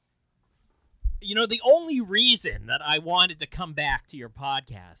You know, the only reason that I wanted to come back to your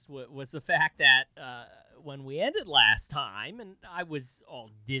podcast was the fact that when we ended last time, and I was all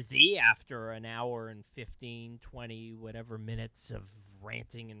dizzy after an hour and 15, 20, whatever minutes of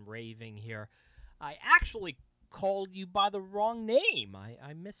ranting and raving here, I actually called you by the wrong name.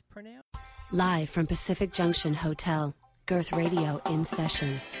 I mispronounced. Live from Pacific Junction Hotel, Girth Radio in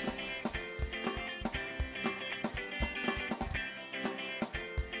session.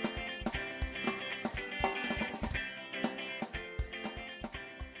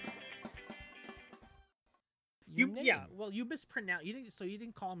 You mispronounced. You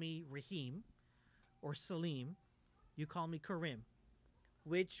didn't call me Raheem or Salim. You call me Karim,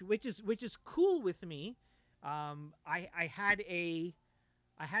 which is cool with me. I had a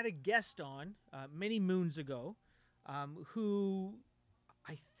guest on many moons ago, who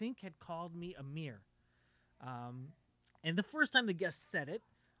I think had called me Amir. And the first time the guest said it,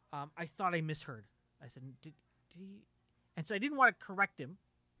 I thought I misheard. I said, did he? And so I didn't want to correct him.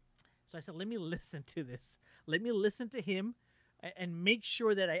 So I said, let me listen to this. Let me listen to him and make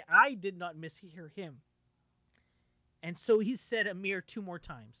sure that I did not mishear him. And so he said Amir 2 more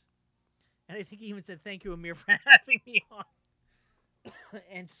times. And I think he even said, thank you, Amir, for having me on.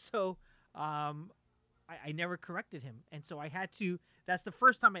 And so I never corrected him. And so I had to, that's the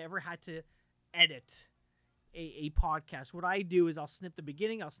first time I ever had to edit a podcast. What I do is I'll snip the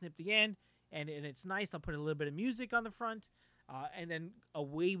beginning, I'll snip the end, and it's nice. I'll put a little bit of music on the front. And then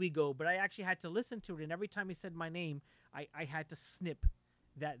away we go. But I actually had to listen to it, and every time he said my name, I had to snip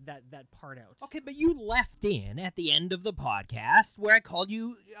that part out. Okay, but you left in at the end of the podcast where I called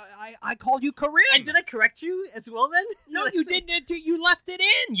you. I called you Karim. And did I correct you as well then? No, you didn't. You left it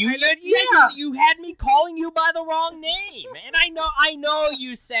in. You had me calling you by the wrong name, and I know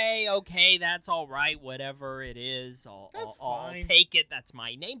you say, okay, that's all right, whatever it is, I'll take it. That's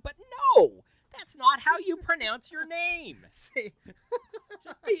my name, but no. That's not how you pronounce your name.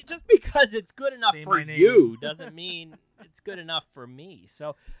 Just because it's good enough for you doesn't mean it's good enough for me.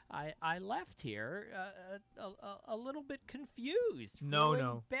 So I left here a little bit confused,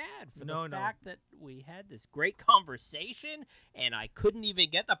 feeling bad for the fact that we had this great conversation and I couldn't even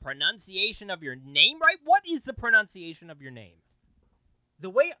get the pronunciation of your name right. What is the pronunciation of your name? The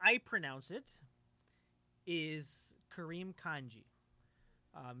way I pronounce it is Karim Kanji.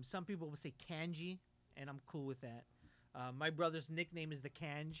 Some people will say Kanji, and I'm cool with that. My brother's nickname is the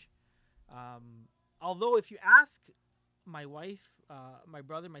Kanj. Although if you ask my wife, my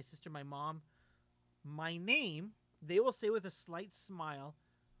brother, my sister, my mom, my name, they will say with a slight smile,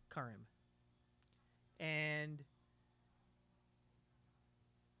 Karim. And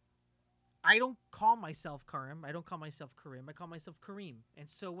I don't call myself Karim. I don't call myself Karim. I call myself Kareem. And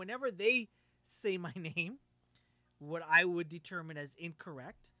so whenever they say my name, what I would determine as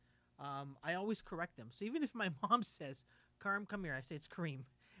incorrect, I always correct them. So even if my mom says, Karim, come here, I say it's Kareem.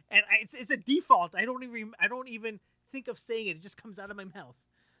 And it's a default. I don't even think of saying it. It just comes out of my mouth.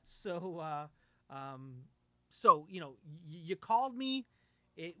 So, you called me.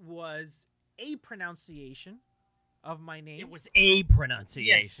 It was a pronunciation of my name. It was a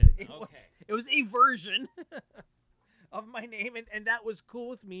pronunciation. Yes, it was a version of my name, and that was cool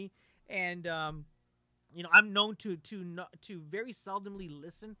with me. And I'm known to very seldomly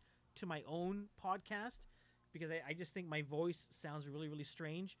listen to my own podcast because I just think my voice sounds really, really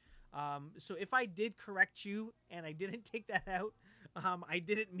strange. So if I did correct you and I didn't take that out, I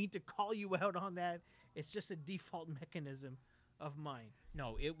didn't mean to call you out on that. It's just a default mechanism of mine.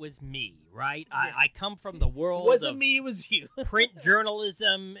 No, it was me, right? Yeah. I come from the world. It wasn't me, it was you. Print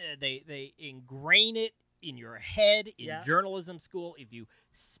journalism. They ingrain it in your head in journalism school. If you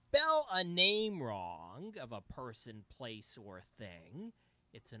spell a name wrong of a person, place, or thing,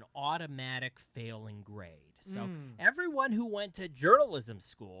 it's an automatic failing grade. So everyone who went to journalism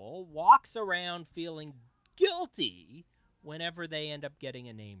school walks around feeling guilty whenever they end up getting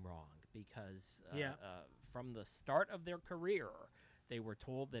a name wrong because from the start of their career, they were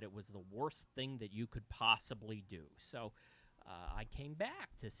told that it was the worst thing that you could possibly do. So I came back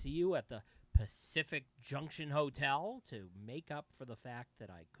to see you at the Pacific Junction Hotel to make up for the fact that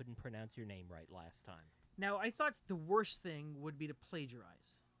I couldn't pronounce your name right last time. Now, I thought the worst thing would be to plagiarize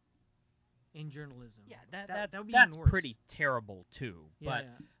in journalism. Yeah, that would be that's even worse. pretty terrible, too. Yeah,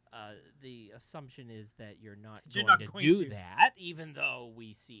 but the assumption is that you're not going to do that, even though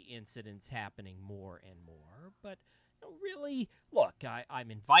we see incidents happening more and more. But really, look, I'm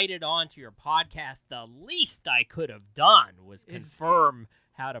invited onto your podcast. The least I could have done was confirm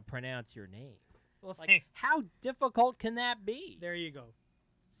how to pronounce your name. Well, how difficult can that be? There you go.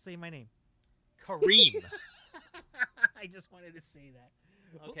 Say my name. Kareem. I just wanted to say that.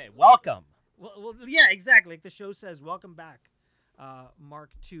 Okay, welcome Well, yeah, exactly. Like the show says, welcome back, Mark,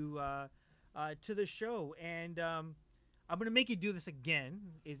 to the show, and I'm gonna make you do this again.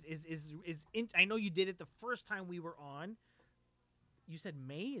 I know you did it the first time we were on. You said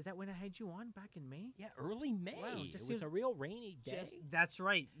May? Is that when I had you on back in May? Yeah, early May. Wow, it was a real rainy day. That's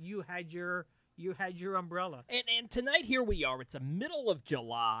right. You had your umbrella. And tonight here we are. It's the middle of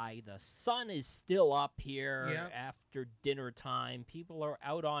July. The sun is still up here after dinner time. People are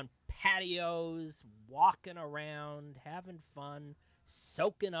out on patios, walking around, having fun,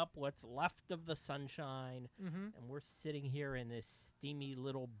 soaking up what's left of the sunshine. Mm-hmm. And we're sitting here in this steamy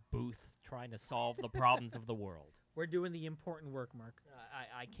little booth trying to solve the problems of the world. We're doing the important work, Mark.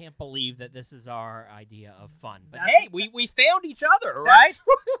 I can't believe that this is our idea of fun. But That's hey, we found each other, right?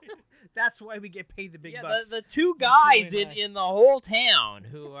 That's why we get paid the big bucks. The two guys in the whole town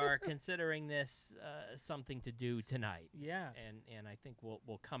who are considering this something to do tonight. Yeah. And I think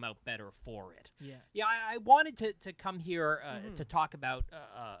we'll come out better for it. Yeah. Yeah, I wanted to come here to talk about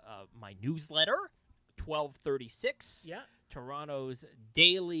my newsletter, 1236. Yeah. Toronto's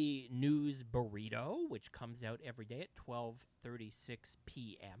daily news burrito, which comes out every day at 12:36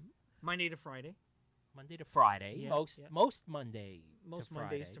 p.m. Monday to Friday. Monday to Friday. Yeah, most Mondays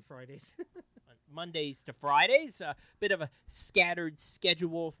to Fridays. Mondays to Fridays. A bit of a scattered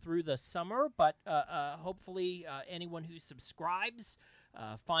schedule through the summer, but hopefully anyone who subscribes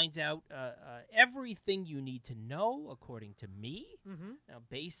finds out everything you need to know, according to me,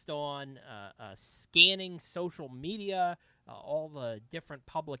 based on scanning social media, all the different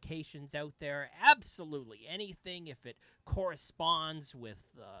publications out there. Absolutely anything, if it corresponds with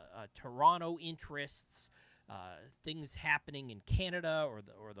Toronto interests, things happening in Canada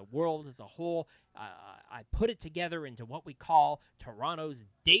or the world as a whole, I put it together into what we call Toronto's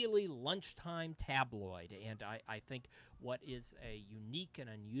daily lunchtime tabloid. And I think what is a unique and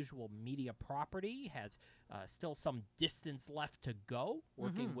unusual media property has still some distance left to go,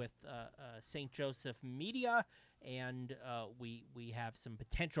 working with St. Joseph Media. And we have some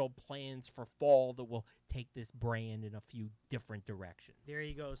potential plans for fall that will take this brand in a few different directions. There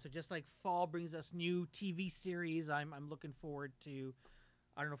you go. So just like fall brings us new TV series, I'm looking forward to.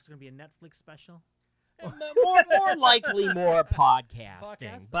 I don't know if it's going to be a Netflix special. More likely more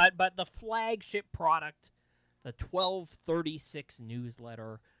podcasting. But the flagship product, the 1236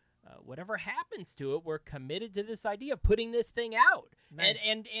 newsletter, whatever happens to it, we're committed to this idea of putting this thing out. Nice.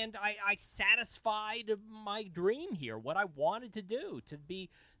 And I satisfied my dream here, what I wanted to do, to be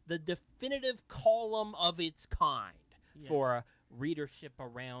the definitive column of its kind for readership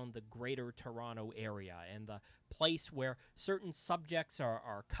around the greater Toronto area, and the place where certain subjects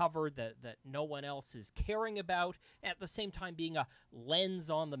are covered that no one else is caring about, at the same time being a lens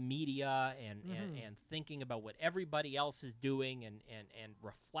on the media and thinking about what everybody else is doing and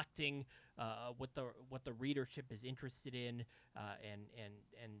reflecting what the readership is interested in,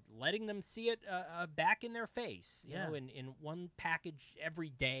 and letting them see it back in their face, you know, in one package every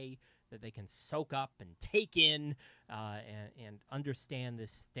day that they can soak up and take in and understand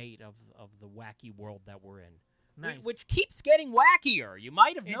this state of the wacky world that we're in. Nice. Which keeps getting wackier. You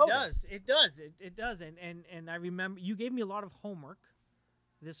might have noticed. It does. And I remember you gave me a lot of homework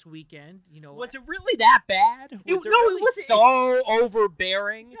this weekend. You know, was it really that bad? It wasn't so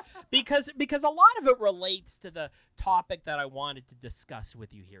overbearing because a lot of it relates to the topic that I wanted to discuss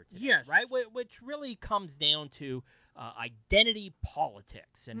with you here today. Yes. Right? Which really comes down to identity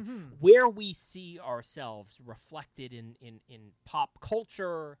politics and where we see ourselves reflected in pop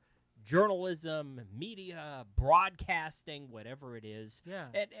culture, journalism, media, broadcasting, whatever it is. Yeah.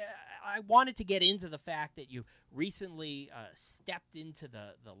 And I wanted to get into the fact that you recently stepped into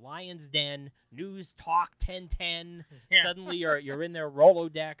the Lion's Den, News Talk 1010. Yeah. Suddenly you're in their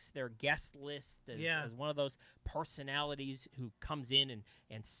Rolodex, their guest list as one of those personalities who comes in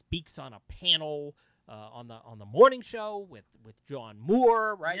and speaks on a panel on the morning show with John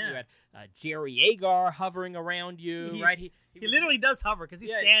Moore, right? Yeah. You had Jerry Agar hovering around you, right? He literally does hover because he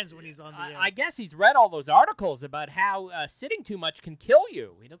stands when he's on the air. I guess he's read all those articles about how sitting too much can kill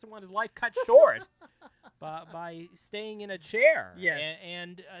you. He doesn't want his life cut short by staying in a chair. Yes.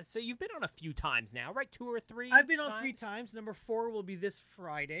 And so you've been on a few times now, right? 2 or 3 I've been on 3 times. Number 4 will be this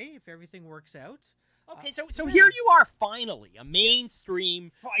Friday if everything works out. Okay, so here you are finally, a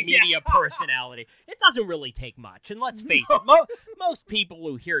mainstream media personality. It doesn't really take much, and let's face it, most people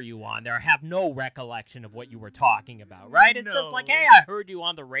who hear you on there have no recollection of what you were talking about, right? It's just like, hey, I heard you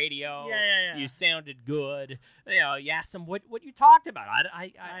on the radio. Yeah. You sounded good. You asked them what you talked about.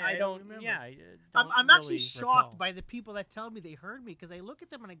 I don't remember. Yeah, I'm really actually shocked recall. by the people that tell me they heard me because I look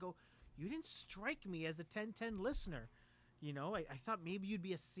at them and I go, you didn't strike me as a 1010 listener. I thought maybe you'd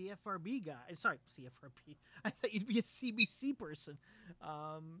be a CFRB guy. Sorry, CFRB. I thought you'd be a CBC person.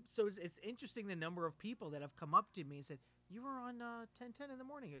 So it's interesting the number of people that have come up to me and said, you were on 1010 in the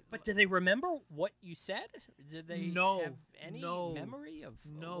morning. But do they remember what you said? Did they have any memory of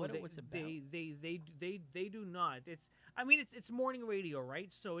what it was about? They do not. It's morning radio,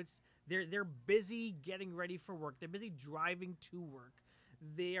 right? So they're busy getting ready for work. They're busy driving to work.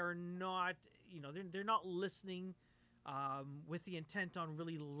 They are not, they're not listening with the intent on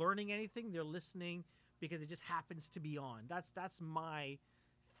really learning anything. They're listening because it just happens to be on. That's my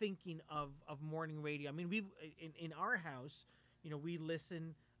thinking of morning radio. I mean, we in our house, we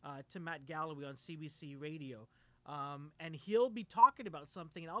listen to Matt Galloway on CBC Radio, and he'll be talking about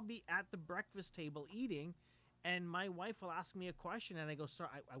something, and I'll be at the breakfast table eating, and my wife will ask me a question, and I go, sorry,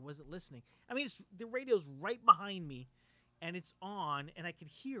 I wasn't listening. I mean, the radio's right behind me, and it's on, and I can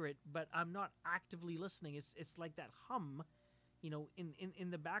hear it, but I'm not actively listening. It's like that hum,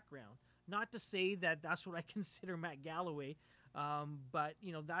 in the background. Not to say that that's what I consider Matt Galloway, but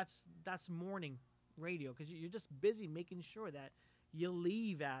that's morning radio, because you're just busy making sure that you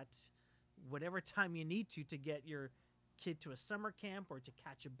leave at whatever time you need to get your kid to a summer camp or to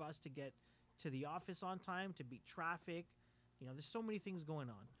catch a bus to get to the office on time, to beat traffic. There's so many things going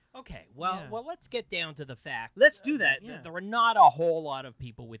on. Okay, well, let's get down to the fact. Let's do that. There are not a whole lot of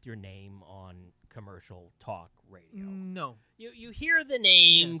people with your name on commercial talk radio. No. You hear the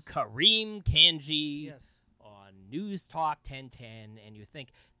name Kareem Kanji. Yes. On News Talk 1010, and you think,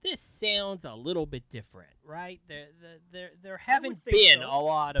 this sounds a little bit different, right? There haven't been a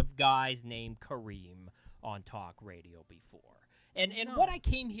lot of guys named Kareem on talk radio before. And what I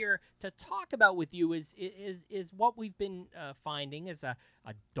came here to talk about with you is what we've been finding as a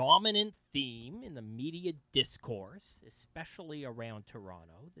dominant theme in the media discourse, especially around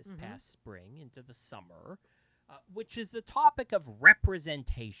Toronto this past spring into the summer, which is the topic of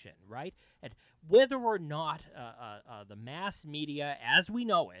representation, right? And whether or not the mass media, as we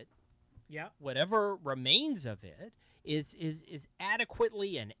know it, whatever remains of it, is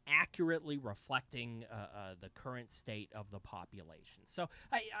adequately and accurately reflecting the current state of the population. So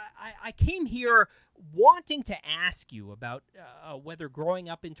I came here wanting to ask you about whether growing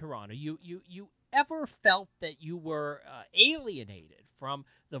up in Toronto, you ever felt that you were alienated from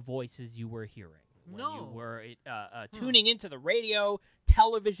the voices you were hearing when you were tuning into the radio,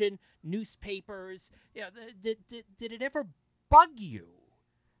 television, newspapers. Did it ever bug you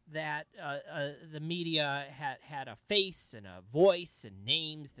that the media had a face and a voice and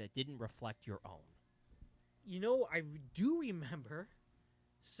names that didn't reflect your own? I do remember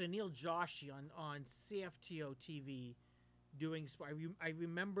Sunil Joshi on CFTO TV doing. I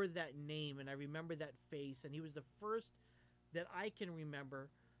remember that name and I remember that face, and he was the first that I can remember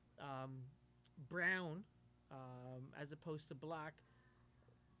brown as opposed to black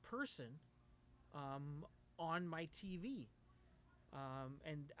person on my TV.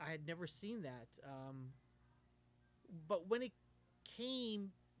 And I had never seen that. But when it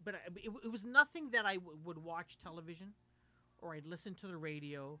came, it was nothing that I would watch television or I'd listen to the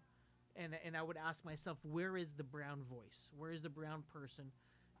radio, and I would ask myself, where is the brown voice? Where is the brown person,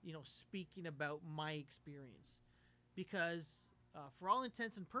 speaking about my experience? Because for all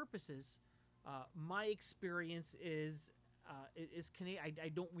intents and purposes, my experience is Canadian. I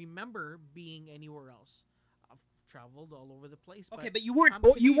don't remember being anywhere else. Traveled all over the place. Okay, but you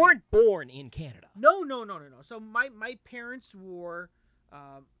weren't born in Canada. No. So my parents were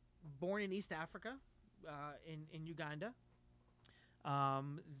born in East Africa, in Uganda.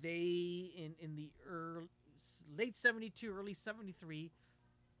 They in the late 72, early 73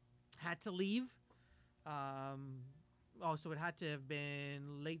 had to leave. So it had to have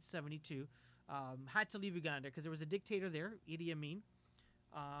been late 72. Had to leave Uganda because there was a dictator there, Idi Amin,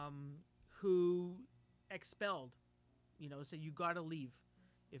 who expelled. So you got to leave.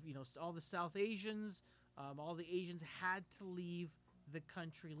 If all the South Asians, all the Asians had to leave the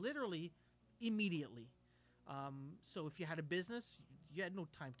country literally immediately. So if you had a business, you had no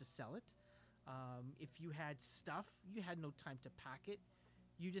time to sell it. If you had stuff, you had no time to pack it.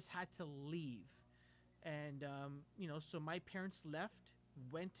 You just had to leave. And so my parents left,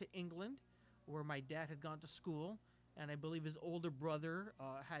 went to England, where my dad had gone to school, and I believe his older brother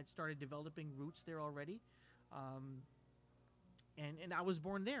had started developing roots there already. And I was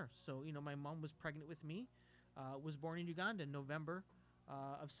born there. So, my mom was pregnant with me, was born in Uganda in November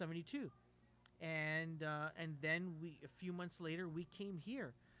of 72. And then a few months later, we came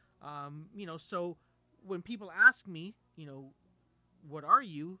here. So when people ask me, what are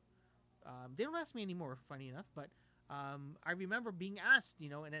you? They don't ask me anymore, funny enough, but I remember being asked,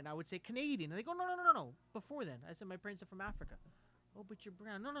 and then I would say Canadian, and they go, no. Before then, I said my parents are from Africa. Oh, but you're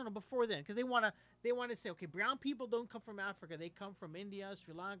brown. No. Before then, because they want to say, okay, brown people don't come from Africa. They come from India,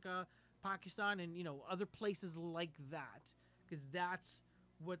 Sri Lanka, Pakistan, and other places like that, because that's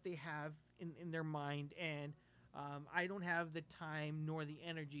what they have in their mind. And I don't have the time nor the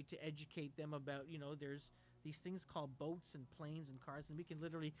energy to educate them about there's these things called boats and planes and cars, and we can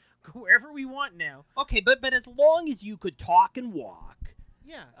literally go wherever we want now. Okay, but as long as you could talk and walk,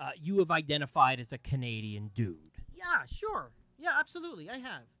 yeah, you have identified as a Canadian dude. Yeah, sure. Yeah, absolutely. I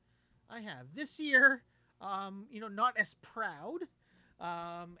have. This year, not as proud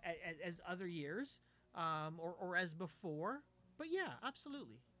as other years or as before, but yeah,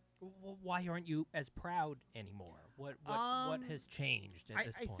 absolutely. Well, why aren't you as proud anymore? What has changed at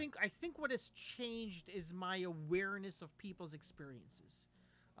this point? I think what has changed is my awareness of people's experiences,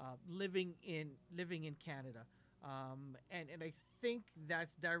 living in Canada, and I think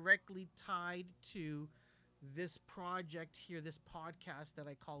that's directly tied to this project here, this podcast that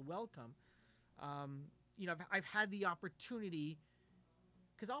I call Welcome. I've had the opportunity,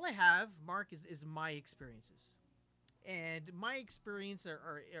 because all I have, Mark, is my experiences. And my experience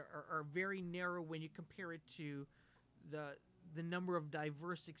are very narrow when you compare it to the number of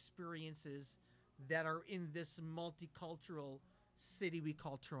diverse experiences that are in this multicultural city we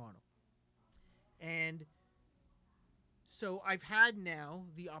call Toronto. And so I've had now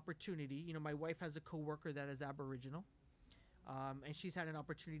the opportunity, my wife has a coworker that is Aboriginal, and she's had an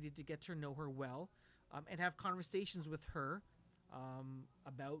opportunity to get to know her well, and have conversations with her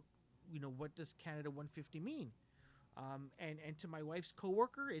about, what does Canada 150 mean? And to my wife's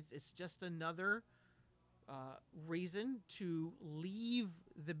coworker, it's just another reason to leave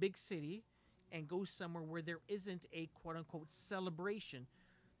the big city and go somewhere where there isn't a quote-unquote celebration.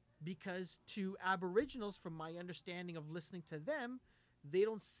 Because to Aboriginals, from my understanding of listening to them, they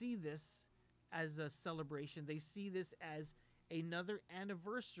don't see this as a celebration. They see this as another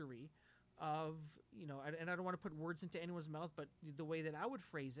anniversary of, and I don't want to put words into anyone's mouth, but the way that I would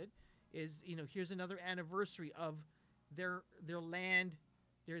phrase it is, here's another anniversary of their land,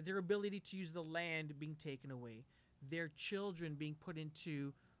 their ability to use the land being taken away, their children being put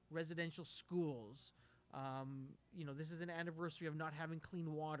into residential schools. This is an anniversary of not having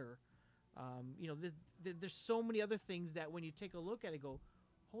clean water. There's so many other things that when you take a look at it, go,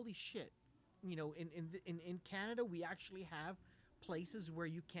 holy shit. In Canada, we actually have places where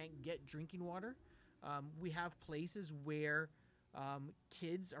you can't get drinking water. We have places where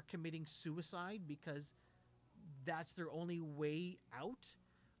kids are committing suicide because that's their only way out.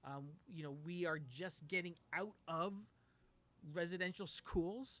 We are just getting out of residential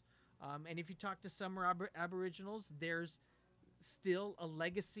schools. And if you talk to some Aboriginals, there's still a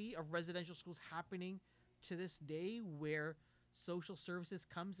legacy of residential schools happening to this day where social services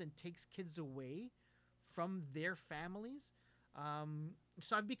comes and takes kids away from their families.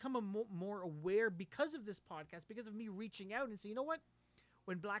 So I've become more aware because of this podcast, because of me reaching out and saying, you know what?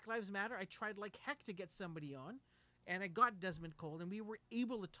 When Black Lives Matter, I tried like heck to get somebody on, and I got Desmond Cole, and we were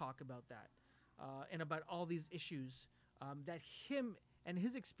able to talk about that and about all these issues that him and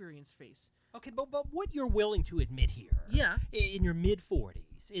his experience face. Okay, but what you're willing to admit here, in your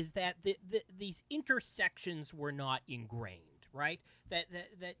mid-40s, is that these intersections were not ingrained, right?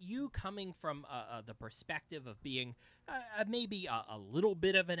 That you coming from the perspective of being maybe a little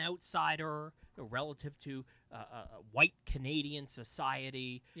bit of an outsider relative to white Canadian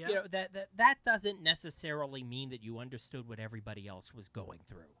society, that doesn't necessarily mean that you understood what everybody else was going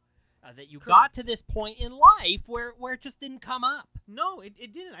through. That you got to this point in life where it just didn't come up. No, it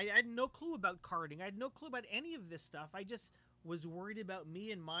didn't. I had no clue about karting. I had no clue about any of this stuff. I just was worried about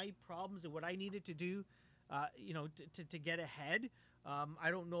me and my problems and what I needed to do, to get ahead.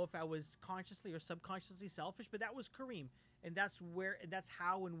 I don't know if I was consciously or subconsciously selfish, but that was Kareem, and that's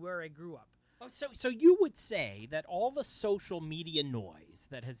how and where I grew up. Oh, so you would say that all the social media noise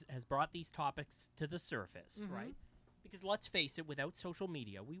that has brought these topics to the surface, right? Because let's face it, without social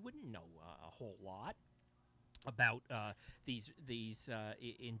media, we wouldn't know a whole lot about these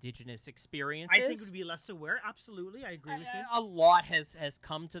indigenous experiences. I think we'd be less aware. Absolutely, I agree with you. A lot has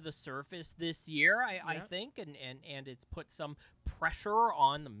come to the surface this year, I think, and it's put some pressure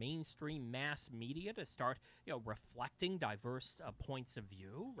on the mainstream mass media to start, reflecting diverse points of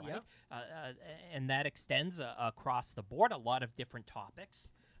view, right? And that extends across the board, a lot of different topics.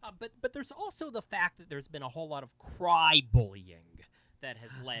 But there's also the fact that there's been a whole lot of cry bullying that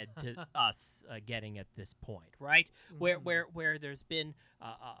has led to us getting at this point, right? Where there's been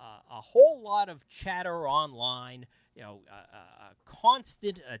a whole lot of chatter online,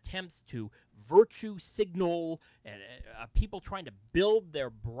 constant attempts to virtue signal, and people trying to build their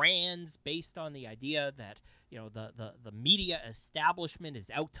brands based on the idea that the media establishment is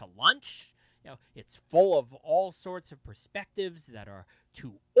out to lunch. It's full of all sorts of perspectives that are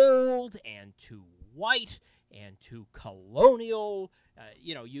too old and too white and too colonial.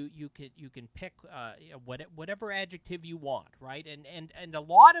 You can pick whatever adjective you want, right? And a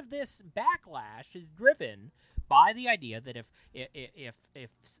lot of this backlash is driven by the idea that if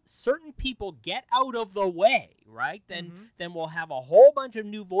certain people get out of the way, right, then we'll have a whole bunch of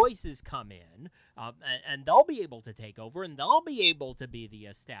new voices come in, and they'll be able to take over, and they'll be able to be the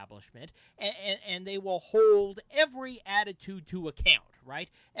establishment, and they will hold every attitude to account, right?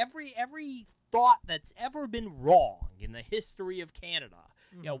 Every thought that's ever been wrong in the history of Canada,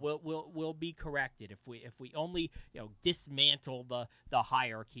 will be corrected if we only dismantle the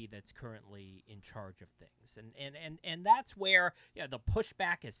hierarchy that's currently in charge of things, and that's where the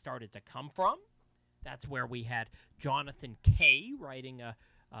pushback has started to come from. That's where we had Jonathan Kay writing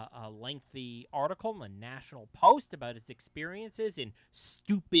a lengthy article in the National Post about his experiences in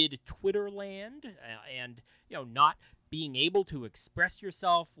stupid Twitter land, and not being able to express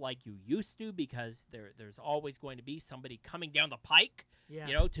yourself like you used to because there's always going to be somebody coming down the pike,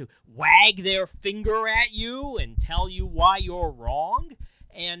 to wag their finger at you and tell you why you're wrong.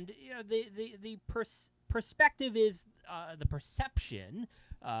 And the perspective is the perception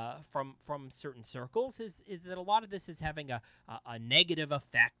from certain circles is that a lot of this is having a negative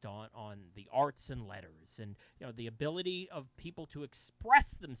effect on the arts and letters, and the ability of people to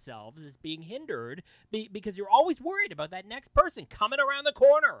express themselves is being hindered because you're always worried about that next person coming around the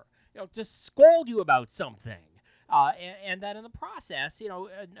corner to scold you about something. And that in the process,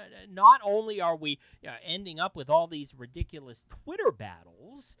 not only are we ending up with all these ridiculous Twitter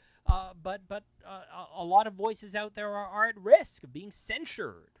battles, but a lot of voices out there are at risk of being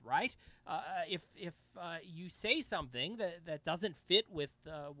censured, right? If you say something that doesn't fit with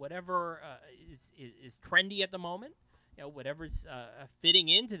whatever is trendy at the moment, whatever's fitting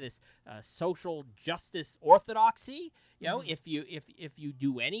into this social justice orthodoxy, if you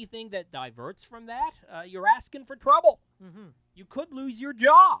do anything that diverts from that, you're asking for trouble. You could lose your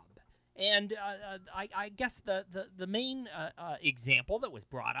job. And I guess the main example that was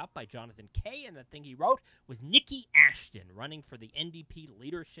brought up by Jonathan Kay in the thing he wrote was Nikki Ashton running for the NDP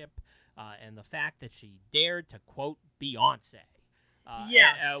leadership, and the fact that she dared to quote Beyonce.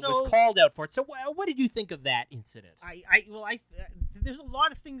 Was called out for it. So what did you think of that incident? There's a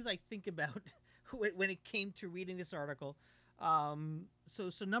lot of things I think about when it came to reading this article. So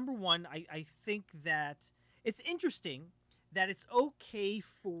number one, I think that it's interesting that it's okay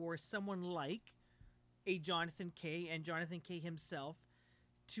for someone like a Jonathan Kay and Jonathan Kay himself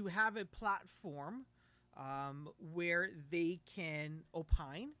to have a platform where they can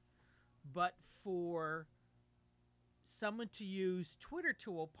opine, but for someone to use Twitter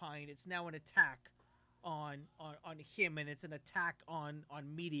to opine, it's now an attack on him, and it's an attack on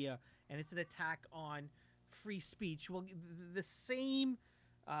media, and it's an attack on free speech. Well, the same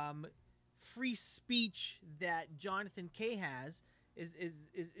free speech that Jonathan Kay has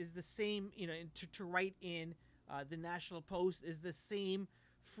is the same, to write in the National Post is the same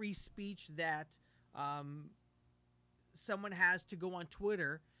free speech that someone has to go on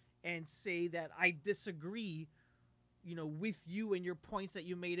Twitter and say that I disagree with you and your points that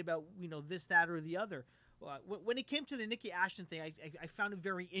you made about, this, that, or the other. When it came to the Nikki Ashton thing, I found it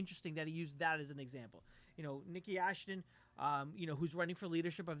very interesting that he used that as an example. Nikki Ashton, who's running for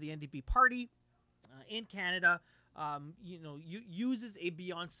leadership of the NDP party in Canada, uses a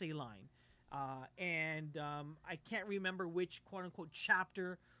Beyonce line. And I can't remember which quote-unquote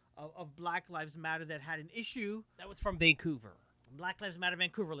chapter of Black Lives Matter that had an issue. That was from Vancouver. Black Lives Matter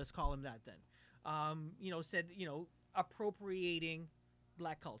Vancouver, let's call him that then. Said, appropriating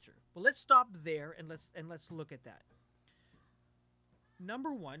Black culture. But let's stop there and let's look at that.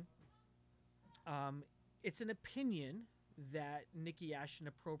 Number one, it's an opinion that Nikki Ashton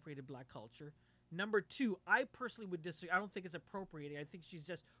appropriated Black culture. Number two, I personally would disagree. I don't think it's appropriating. I think she's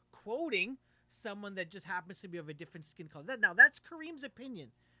just quoting someone that just happens to be of a different skin color. Now, that's Kareem's opinion.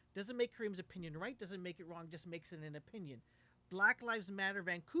 Doesn't make Kareem's opinion right, doesn't make it wrong, just makes it an opinion. Black Lives Matter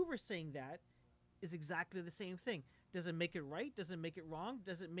Vancouver saying that is exactly the same thing. Doesn't make it right, doesn't make it wrong,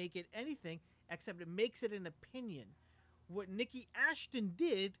 doesn't make it anything, except it makes it an opinion. What Nikki Ashton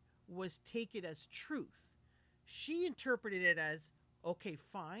did was take it as truth. She interpreted it as, okay,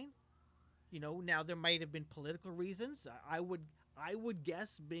 fine. Now there might have been political reasons. I I would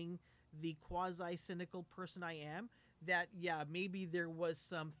guess, being the quasi-cynical person I am, that, yeah, maybe there was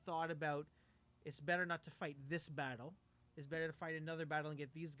some thought about it's better not to fight this battle. It's better to fight another battle and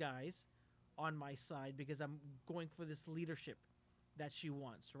get these guys on my side because I'm going for this leadership that she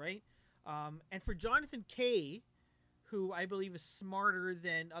wants, right? And for Jonathan Kay, who I believe is smarter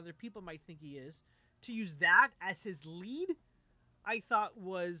than other people might think he is, to use that as his lead, I thought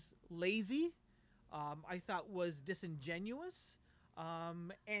was lazy. I thought was disingenuous.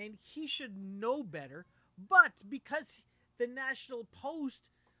 And he should know better. But because the National Post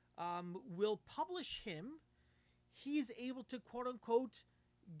will publish him, he's able to, quote-unquote,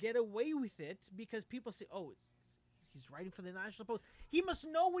 get away with it because people say, oh, he's writing for the National Post. He must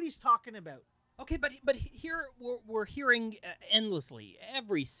know what he's talking about. Okay, but here we're hearing endlessly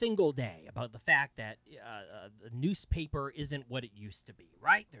every single day about the fact that the newspaper isn't what it used to be,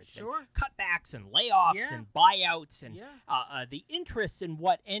 right? There's been cutbacks and layoffs and buyouts, and the interest in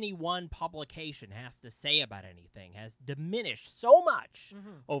what any one publication has to say about anything has diminished so much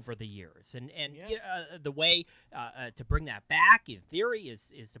over the years. And the way to bring that back, in theory,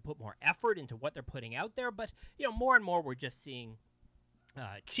 is to put more effort into what they're putting out there. But more and more we're just seeing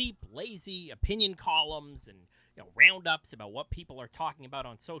cheap, lazy opinion columns and roundups about what people are talking about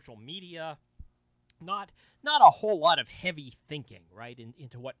on social media. Not a whole lot of heavy thinking, right,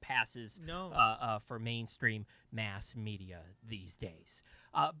 into what passes for mainstream mass media these days.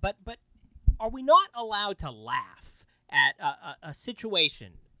 But are we not allowed to laugh at a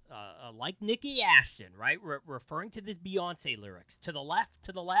situation like Nikki Ashton, right, referring to this Beyonce lyrics, to the left,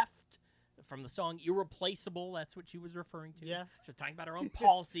 from the song Irreplaceable, that's what she was referring to. Yeah. She was talking about her own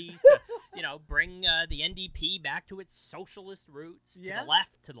policies to, bring the NDP back to its socialist roots, to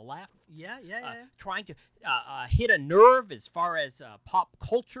the left. Yeah. Trying to hit a nerve as far as pop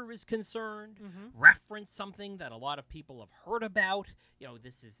culture is concerned, reference something that a lot of people have heard about.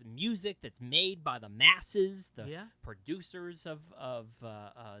 This is music that's made by the masses, the producers of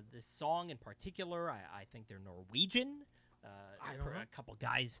this song in particular. I think they're Norwegian. A couple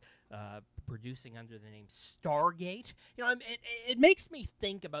guys producing under the name Stargate. It makes me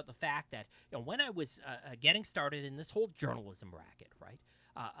think about the fact that when I was getting started in this whole journalism racket, right?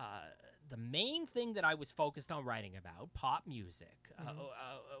 The main thing that I was focused on writing about, pop music,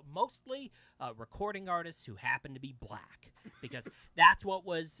 mostly recording artists who happen to be black, because that's what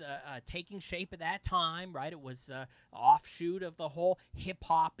was taking shape at that time, right? It was offshoot of the whole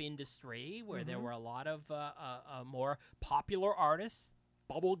hip-hop industry, where there were a lot of more popular artists,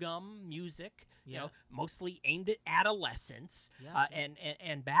 bubblegum music, mostly aimed at adolescents.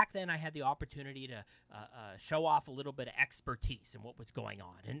 And back then I had the opportunity to show off a little bit of expertise in what was going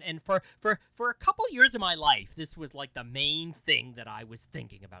on. And for a couple years of my life, this was like the main thing that I was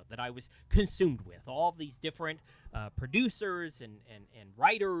thinking about, that I was consumed with. All of these different producers and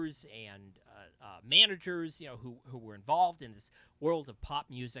writers and managers, who were involved in this world of pop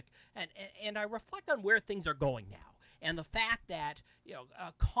music. And I reflect on where things are going now. And the fact that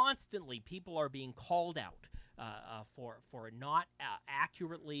constantly people are being called out for not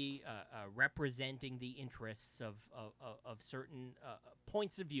accurately representing the interests of certain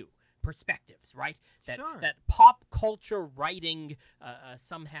points of view, perspectives, right? That pop culture writing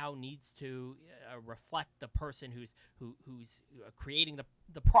somehow needs to reflect the person who's creating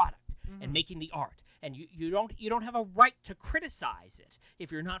the product and making the art. And you don't have a right to criticize it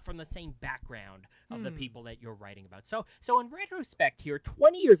if you're not from the same background of the people that you're writing about. So in retrospect here,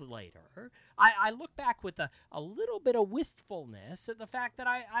 20 years later, I look back with a little bit of wistfulness at the fact that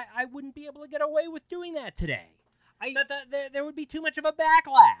I wouldn't be able to get away with doing that today. There would be too much of a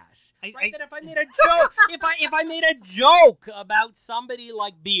backlash. That if I made a joke, if I made a joke about somebody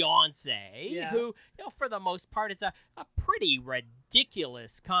like Beyonce, who for the most part is a pretty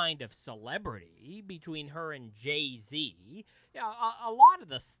ridiculous kind of celebrity between her and Jay-Z, a lot of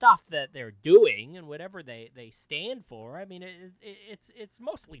the stuff that they're doing and whatever they stand for, I mean, it's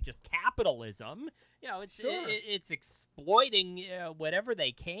mostly just capitalism. It's exploiting whatever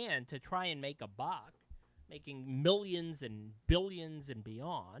they can to try and make a buck, making millions and billions and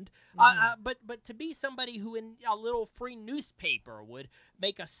beyond. But to be somebody who in a little free newspaper would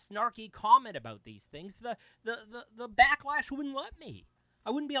make a snarky comment about these things, the backlash wouldn't let me. I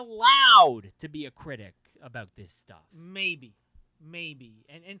wouldn't be allowed to be a critic about this stuff. Maybe.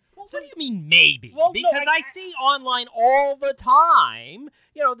 And well, what do you mean maybe? Well, because I see online all the time,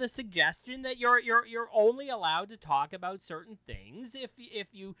 the suggestion that you're only allowed to talk about certain things if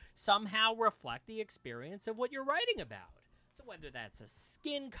you somehow reflect the experience of what you're writing about. So whether that's a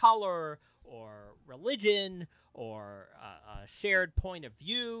skin color or religion or a shared point of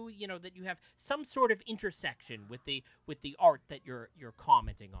view, that you have some sort of intersection with the art that you're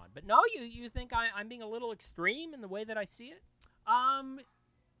commenting on. But no, you think I'm being a little extreme in the way that I see it?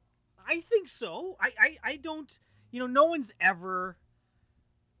 I think so. I don't. No one's ever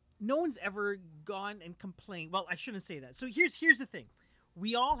gone and complained. Well, I shouldn't say that. So here's the thing.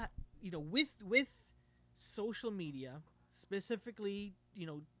 We all, with social media, specifically,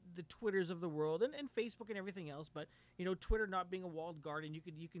 the Twitters of the world and Facebook and everything else, but Twitter not being a walled garden,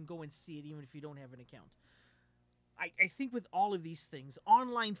 you can go and see it even if you don't have an account. I think with all of these things,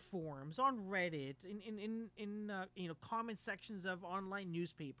 online forums, on Reddit, in comment sections of online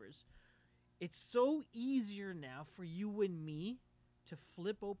newspapers, it's so easier now for you and me to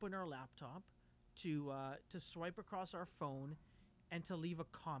flip open our laptop, to swipe across our phone, and to leave a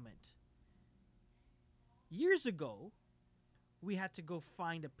comment. Years ago, we had to go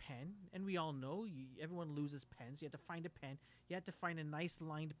find a pen, and we all know everyone loses pens. You had to find a pen. You had to find a nice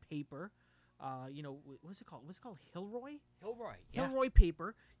lined paper. What's it called? Hilroy? Yeah. Hilroy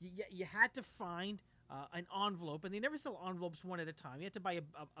paper. You had to find an envelope, and they never sell envelopes one at a time. You had to buy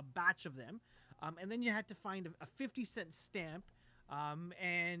a batch of them, and then you had to find a 50-cent stamp,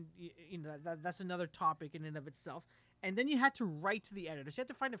 and that's another topic in and of itself. And then you had to write to the editors. You had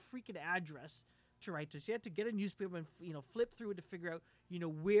to find a freaking address to write to. So you had to get a newspaper and flip through it to figure out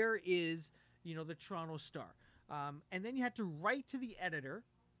where is the Toronto Star, and then you had to write to the editor,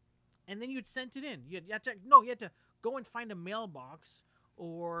 and then you'd send it in. You had to go and find a mailbox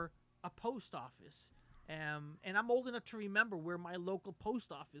or a post office. And I'm old enough to remember where my local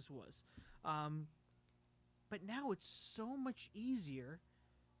post office was. But now it's so much easier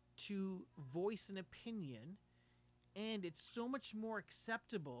to voice an opinion, and it's so much more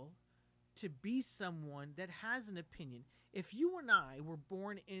acceptable to be someone that has an opinion. If you and I were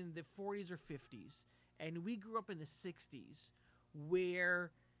born in the 40s or 50s, and we grew up in the 60s,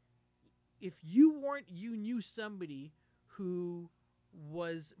 where if you knew somebody who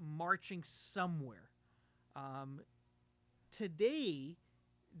was marching somewhere. Today,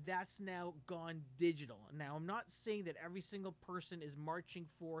 that's now gone digital. Now, I'm not saying that every single person is marching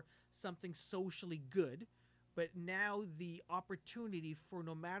for something socially good, but now the opportunity for,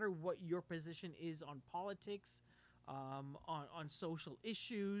 no matter what your position is on politics, on social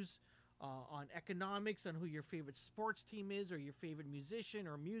issues, on economics, on who your favorite sports team is, or your favorite musician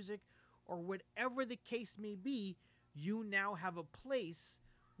or music, or whatever the case may be, you now have a place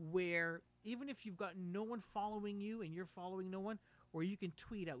where, even if you've got no one following you and you're following no one, where you can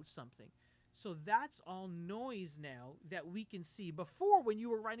tweet out something. So that's all noise now that we can see. Before, when you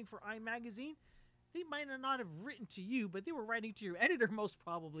were writing for iMagazine, they might not have written to you, but they were writing to your editor most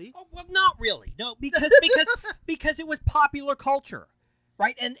probably. Oh, well, not really. No, because because it was popular culture,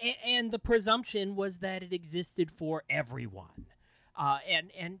 right? And the presumption was that it existed for everyone.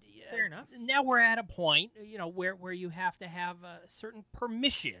 Fair enough. Now we're at a point, where you have to have certain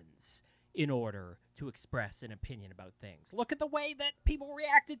permissions in order to express an opinion about things. Look at the way that people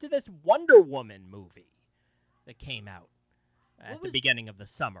reacted to this Wonder Woman movie that came out at the beginning of the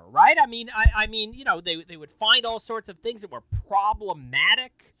summer, right? I mean, they would find all sorts of things that were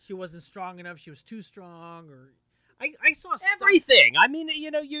problematic. She wasn't strong enough. She was too strong, or I saw everything. I mean,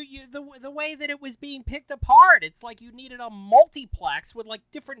 the way that it was being picked apart, it's like you needed a multiplex with like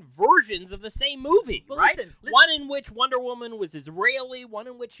different versions of the same movie, right? Listen. One in which Wonder Woman was Israeli, one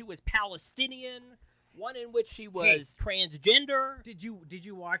in which she was Palestinian, one in which she was transgender. Did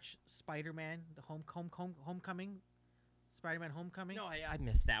you watch Spider-Man: The Homecoming? Spider-Man: Homecoming? No, I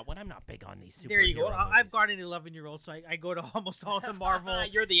missed that one. I'm not big on these superhero There you go. movies. I've got an 11-year-old, so I go to almost all the Marvel.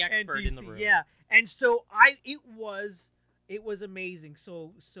 You're the expert in the room. Yeah, and so it was amazing.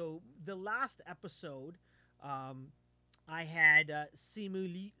 So the last episode, I had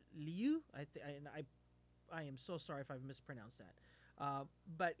Simu Liu. I am so sorry if I've mispronounced that.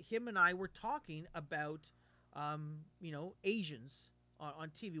 But him and I were talking about Asians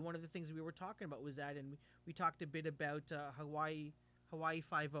on TV. One of the things we were talking about was that, and we talked a bit about Hawaii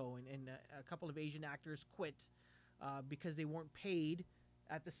Five-0, and a couple of Asian actors quit because they weren't paid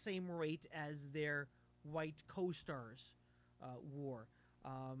at the same rate as their white co-stars were.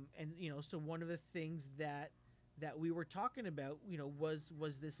 And so one of the things that we were talking about,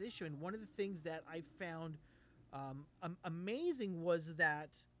 was this issue. And one of the things that I found amazing was that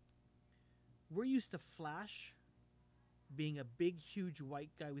we're used to Flash being a big, huge white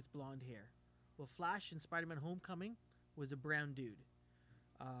guy with blonde hair. Well, Flash in Spider-Man: Homecoming was a brown dude.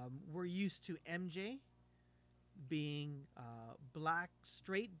 We're used to MJ being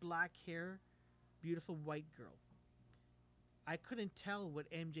straight black hair, beautiful white girl. I couldn't tell what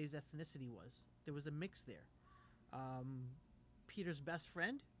MJ's ethnicity was. There was a mix there. Peter's best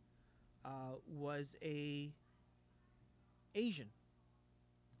friend was a Asian.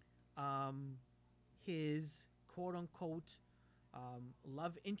 His quote unquote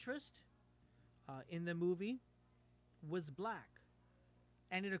love interest in the movie was black.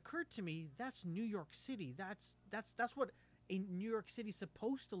 And it occurred to me, that's New York City. That's what a New York City's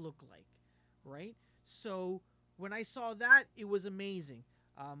supposed to look like, right? So when I saw that, it was amazing.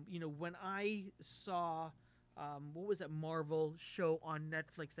 When I saw what was that Marvel show on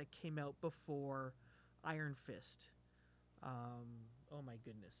Netflix that came out before Iron Fist? Oh my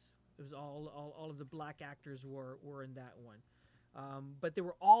goodness, it was all of the black actors were in that one, but they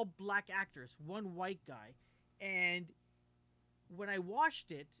were all black actors, one white guy, and when I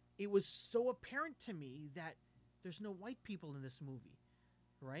watched it, it was so apparent to me that there's no white people in this movie,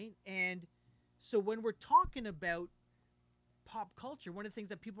 right? And so when we're talking about pop culture, one of the things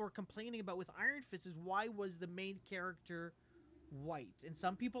that people were complaining about with Iron Fist is, why was the main character white? And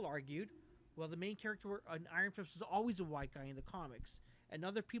some people argued, well, the main character in Iron Fist was always a white guy in the comics. And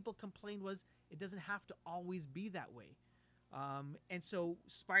other people complained was, it doesn't have to always be that way. And so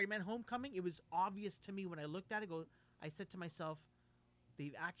Spider-Man Homecoming, it was obvious to me when I looked at it, I said to myself,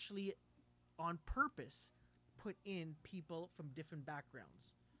 they've actually, on purpose, put in people from different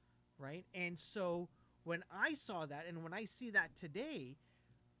backgrounds, right? And so when I saw that, and when I see that today,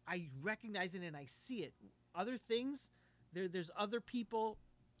 I recognize it and I see it. Other things, there's other people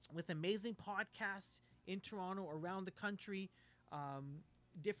with amazing podcasts in Toronto, around the country,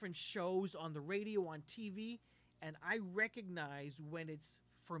 different shows on the radio, on TV, and I recognize when it's,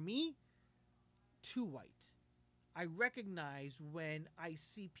 for me, too white. I recognize when I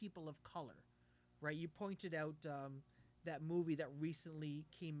see people of color, right? You pointed out that movie that recently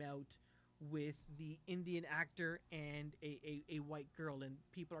came out with the Indian actor and a white girl, and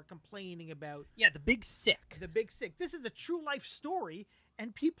people are complaining about... Yeah, The Big Sick. The Big Sick. This is a true life story,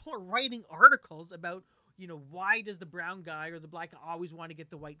 and people are writing articles about, why does the brown guy or the black guy always want to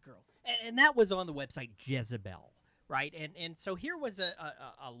get the white girl? And that was on the website Jezebel, right? And so here was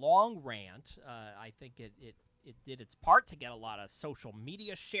a long rant. I think it did its part to get a lot of social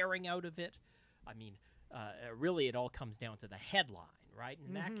media sharing out of it. I mean, really, it all comes down to the headline, right?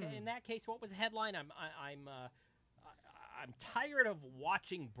 In that case, what was the headline? I'm tired of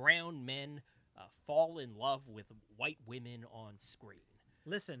watching brown men fall in love with white women on screen.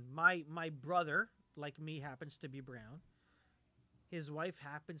 Listen, my brother, like me, happens to be brown. His wife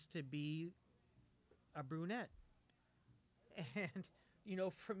happens to be a brunette, and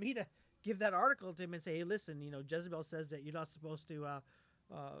for me to give that article to him and say, hey, listen, Jezebel says that you're not supposed to,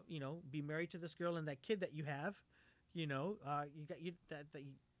 be married to this girl and that kid that you have,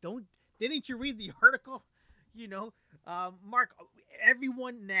 didn't you read the article? Mark,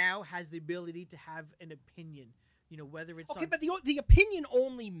 everyone now has the ability to have an opinion, whether it's okay, but the opinion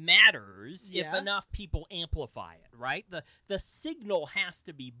only matters if enough people amplify it, right? The signal has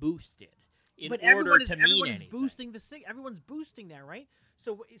to be boosted in order to mean anything. Everyone's boosting that, right?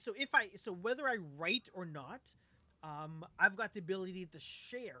 So whether I write or not, I've got the ability to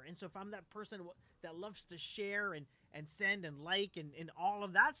share. And so if I'm that person that loves to share and send and like and all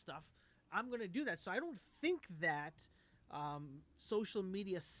of that stuff, I'm going to do that. So I don't think that social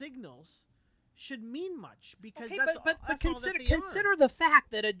media signals should mean much, because but consider the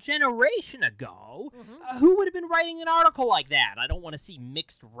fact that a generation ago, who would have been writing an article like that? I don't want to see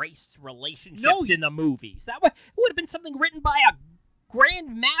mixed race relationships in the movies. That would have been something written by a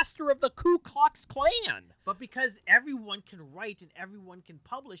Grand Master of the Ku Klux Klan. But because everyone can write and everyone can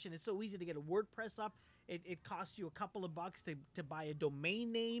publish, and it's so easy to get a WordPress up, it costs you a couple of bucks to buy a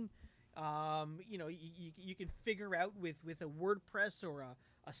domain name. You can figure out with a WordPress or a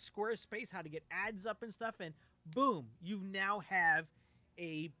Squarespace how to get ads up and stuff, and boom, you now have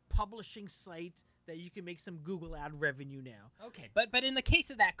a publishing site that you can make some Google ad revenue now. Okay, but in the case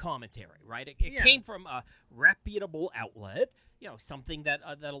of that commentary, right, it came from a reputable outlet, something that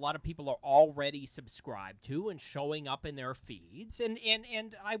a lot of people are already subscribed to and showing up in their feeds, and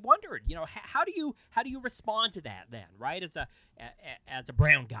I wondered, how do you respond to that then, right, as a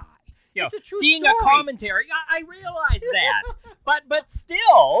brown guy? It's a true seeing story. A commentary, I realize that, but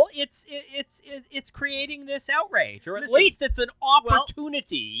still, it's creating this outrage, or at least it's an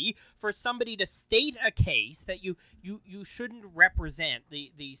opportunity for somebody to state a case that you shouldn't represent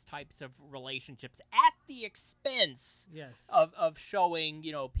these types of relationships at the expense of showing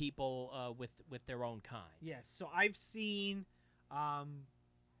people with their own kind. Yes, so I've seen,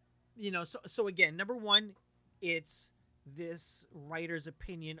 so again, number one, it's this writer's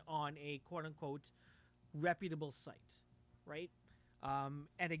opinion on a quote-unquote reputable site. right?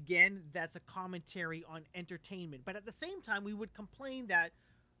 And again, that's a commentary on entertainment. But at the same time, we would complain that,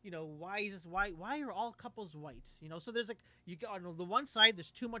 why are all couples white? So there's you got on the one side,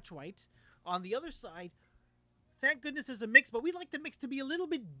 there's too much white. On the other side, thank goodness there's a mix, but we'd like the mix to be a little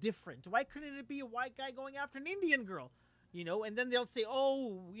bit different. Why couldn't it be a white guy going after an Indian girl? And then they'll say,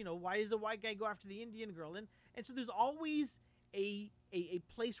 why does a white guy go after the Indian girl? And so there's always a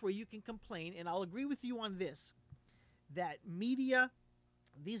place where you can complain, and I'll agree with you on this, that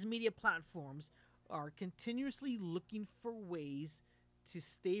these media platforms are continuously looking for ways to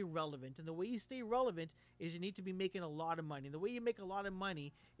stay relevant. And the way you stay relevant is you need to be making a lot of money. And the way you make a lot of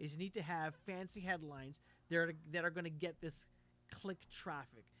money is you need to have fancy headlines that are going to get this click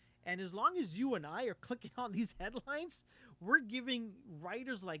traffic. And as long as you and I are clicking on these headlines, we're giving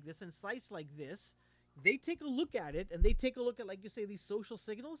writers like this and sites like this, they take a look at it, and they take a look at, like you say, these social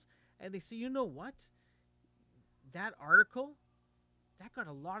signals, and they say, you know what? That article, that got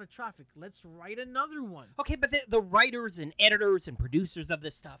a lot of traffic. Let's write another one. Okay, but the writers and editors and producers of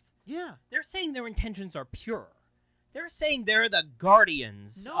this stuff, yeah, they're saying their intentions are pure. They're saying they're the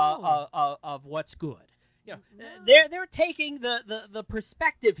guardians of what's good. They're taking the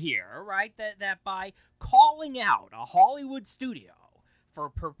perspective here, right? That by calling out a Hollywood studio for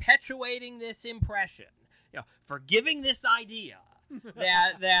perpetuating this impression, for giving this idea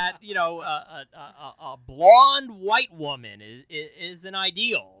that a blonde white woman is an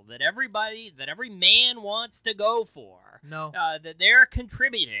ideal that every man wants to go for. No, that they're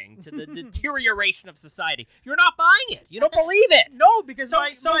contributing to the deterioration of society. You're not buying it. You don't believe it. No, because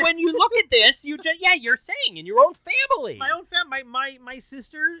when you look at this, you're saying in your own family. My own family. My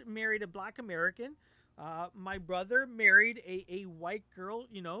sister married a black American. My brother married a white girl.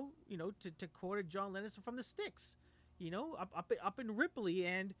 To quote a John Lennon from the Styx. Up in Ripley,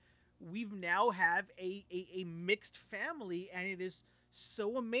 and we've now have a mixed family, and it is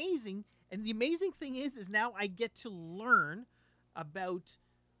so amazing. And the amazing thing is now I get to learn about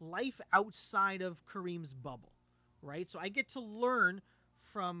life outside of Kareem's bubble, right? So I get to learn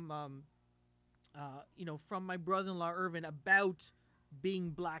from my brother-in-law Irvin about being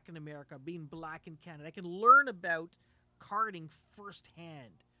black in America, being black in Canada. I can learn about karting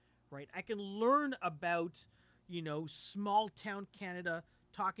firsthand, right? I can learn about small town Canada,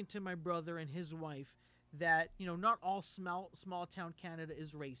 talking to my brother and his wife, that, not all small town Canada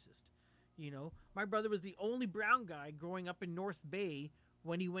is racist. My brother was the only brown guy growing up in North Bay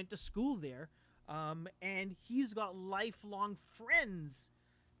when he went to school there. And he's got lifelong friends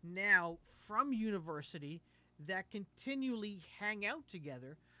now from university that continually hang out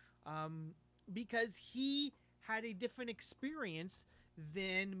together because he had a different experience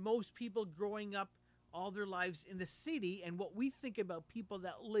than most people growing up all their lives in the city, and what we think about people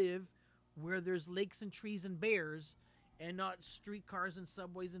that live where there's lakes and trees and bears and not streetcars and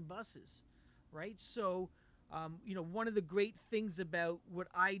subways and buses, right? So, one of the great things about what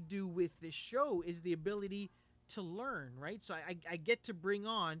I do with this show is the ability to learn, right? So I get to bring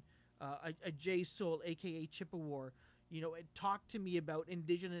on a Jay Soul, a.k.a. Chippewa, and talk to me about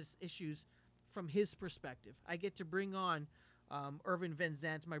Indigenous issues from his perspective. I get to bring on Irvin Van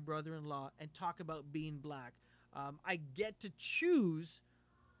Zandt, my brother-in-law, and talk about being black. I get to choose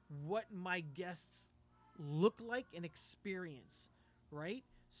what my guests look like and experience, right?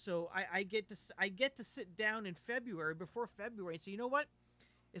 So I get to sit down in February, before February, and say, you know what?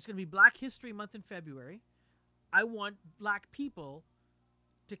 It's going to be Black History Month in February. I want black people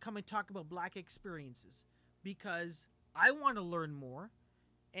to come and talk about black experiences because I want to learn more,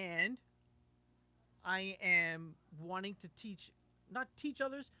 and I am wanting to not teach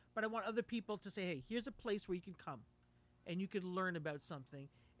others, but I want other people to say, hey, here's a place where you can come and you can learn about something.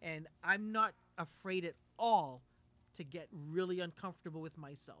 And I'm not afraid at all to get really uncomfortable with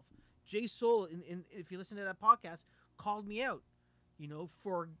myself. Jay Soul, if you listen to that podcast, called me out,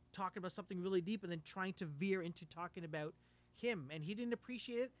 for talking about something really deep and then trying to veer into talking about him. And he didn't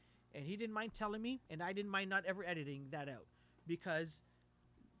appreciate it, and he didn't mind telling me, and I didn't mind not ever editing that out. Because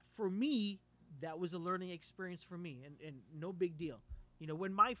for me, that was a learning experience for me, and no big deal.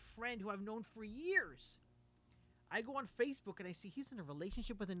 When my friend who I've known for years, I go on Facebook and I see he's in a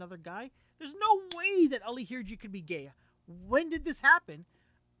relationship with another guy. There's no way that Ali Hirji could be gay. When did this happen?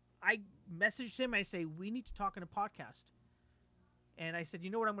 I messaged him. I say, we need to talk on a podcast. And I said, you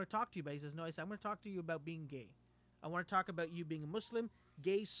know what I'm going to talk to you about? He says, no. I said, I'm going to talk to you about being gay. I want to talk about you being a Muslim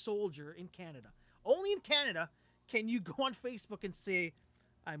gay soldier in Canada. Only in Canada can you go on Facebook and say,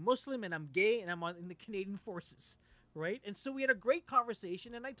 I'm Muslim and I'm gay and I'm in the Canadian Forces, right? And so we had a great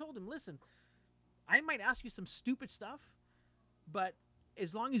conversation, and I told him, listen, I might ask you some stupid stuff, but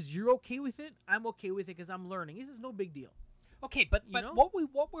as long as you're okay with it, I'm okay with it because I'm learning. He says, no big deal. Okay, but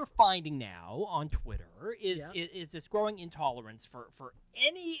what we're finding now on Twitter is this growing intolerance for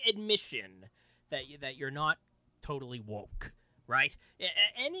any admission that you're not totally woke, right?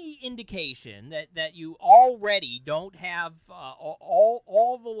 Any indication that you already don't have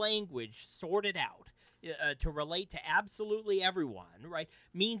all the language sorted out to relate to absolutely everyone, right,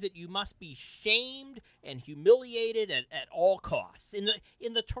 means that you must be shamed and humiliated at all costs.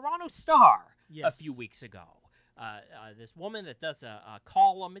 In the Toronto Star a few weeks ago, this woman that does a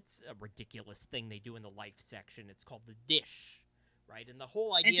column, it's a ridiculous thing they do in the life section. It's called The Dish. Right, and the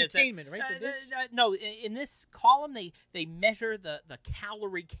whole idea is that, right? The Dish? No, in this column they measure the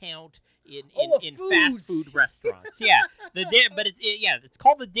calorie count in fast food restaurants. But it's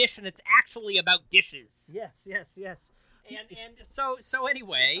called The Dish, and it's actually about dishes. Yes. And so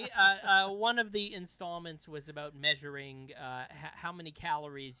anyway, one of the installments was about measuring how many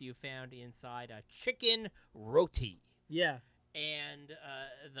calories you found inside a chicken roti. Yeah. And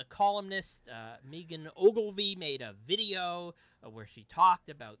the columnist, Megan Ogilvy, made a video where she talked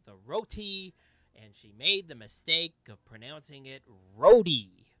about the roti, and she made the mistake of pronouncing it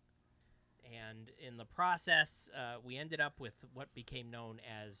roti. And in the process, we ended up with what became known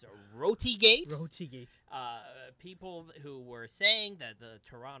as Rotigate. Rotigate. People who were saying that the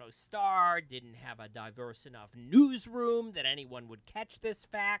Toronto Star didn't have a diverse enough newsroom that anyone would catch this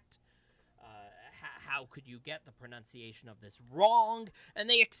fact. How could you get the pronunciation of this wrong? And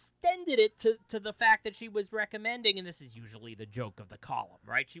they extended it to the fact that she was recommending, and this is usually the joke of the column,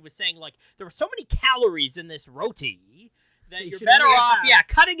 right? She was saying, like, there were so many calories in this roti that you're better off,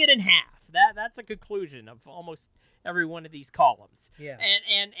 cutting it in half. That's a conclusion of almost every one of these columns. Yeah.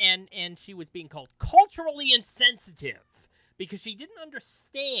 And she was being called culturally insensitive because she didn't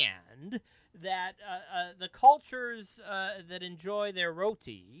understand that the cultures that enjoy their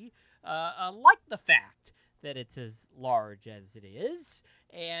roti like the fact that it's as large as it is,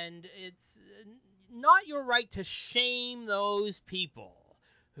 and it's not your right to shame those people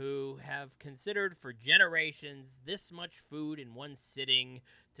who have considered for generations this much food in one sitting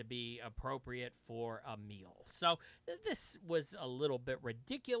to be appropriate for a meal. So this was a little bit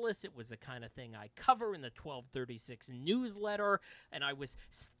ridiculous. It was the kind of thing I cover in the 1236 newsletter, and I was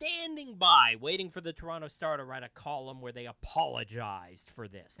standing by waiting for the Toronto Star to write a column where they apologized for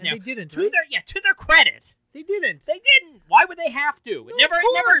this. And now, they didn't, to their credit. They didn't. Why would they have to? It never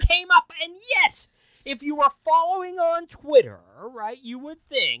came up. And yet, if you were following on Twitter, right, you would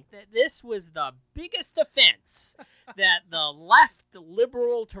think that this was the biggest offense that the left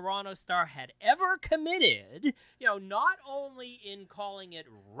liberal Toronto Star had ever committed, not only in calling it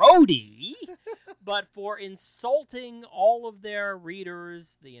roadie, but for insulting all of their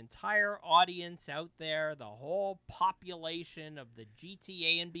readers, the entire audience out there, the whole population of the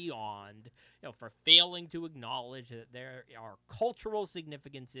GTA and beyond, for failing to acknowledge that there are cultural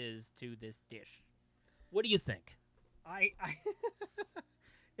significances to this dish. What do you think? I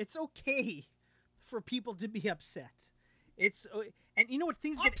it's okay for people to be upset. And you know what,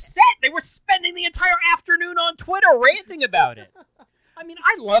 things get upset. They were spending the entire afternoon on Twitter ranting about it. I mean,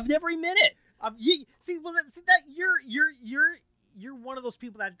 I loved every minute. You're one of those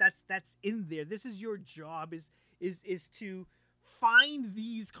people that's in there. This is your job is to find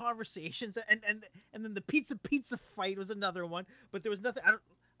these conversations, and then the pizza fight was another one, but there was nothing.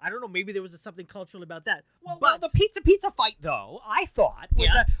 I don't know. Maybe there was something cultural about that. Well, the pizza fight, though, I thought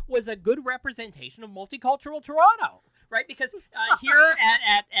was a good representation of multicultural Toronto, right? Because here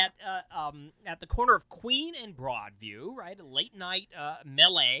at the corner of Queen and Broadview, right, a late night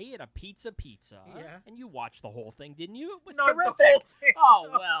melee at a pizza, and you watched the whole thing, didn't you? It was terrific. The whole thing. Oh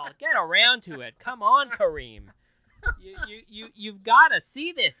well, get around to it. Come on, Kareem. You've got to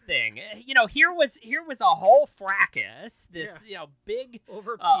see this thing. Here was a whole fracas. This big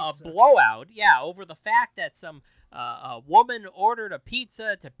over blowout. Over the fact that some a woman ordered a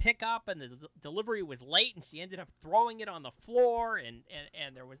pizza to pick up, and the delivery was late, and she ended up throwing it on the floor, and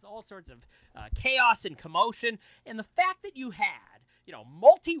there was all sorts of chaos and commotion. And the fact that you had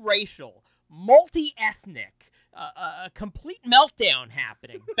multiracial, multi-ethnic. A complete meltdown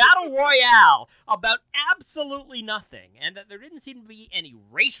happening, battle royale about absolutely nothing, and that there didn't seem to be any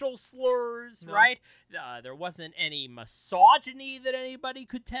racial slurs, right? There wasn't any misogyny that anybody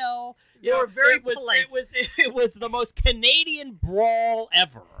could tell. They were very polite. It was the most Canadian brawl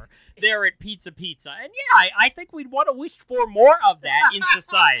ever there at Pizza, and I think we'd want to wish for more of that in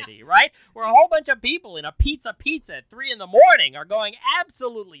society, right? Where a whole bunch of people in a pizza at 3 a.m. are going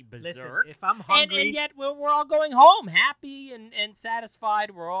absolutely berserk. Listen, if I'm hungry, and yet we're all going home happy and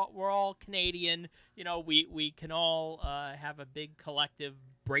satisfied. We're all Canadian. We can all have a big collective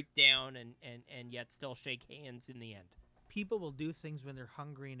breakdown and yet still shake hands in the end. people will do things when they're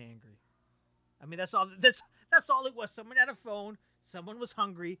hungry and angry. I mean, that's all it was. Someone had a phone. Someone was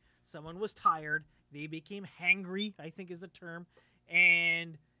hungry. Someone was tired. They became hangry, I think is the term,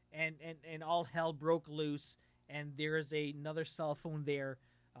 and all hell broke loose. And there's another cell phone there,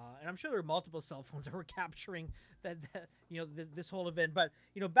 and I'm sure there were multiple cell phones that were capturing that this whole event. But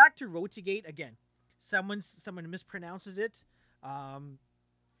back to RotaGate again. Someone mispronounces it. And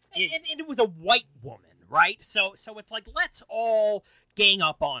it was a white woman, right? So it's like, let's all gang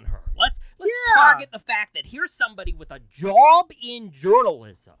up on her. Let's target the fact that here's somebody with a job in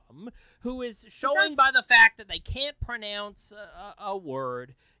journalism who is showing by the fact that they can't pronounce a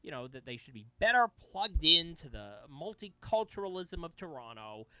word, that they should be better plugged into the multiculturalism of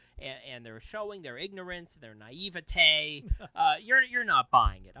Toronto, and they're showing their ignorance, their naivete. You're not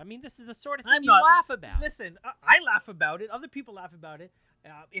buying it. I mean, this is the sort of thing you laugh about. Listen, I laugh about it. Other people laugh about it.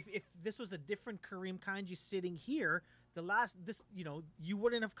 If this was a different Kareem Kanji sitting here, you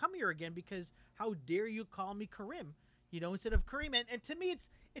wouldn't have come here again, because how dare you call me Kareem, instead of Kareem? And to me,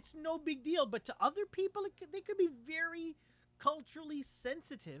 it's no big deal, but to other people, they could be very culturally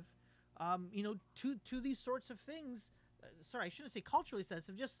sensitive, to these sorts of things. Sorry, I shouldn't say culturally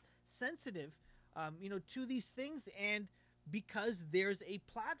sensitive, just sensitive, to these things. And because there's a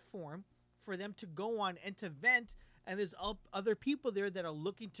platform for them to go on and to vent, and there's other people there that are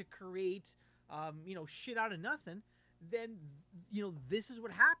looking to create, shit out of nothing, then, this is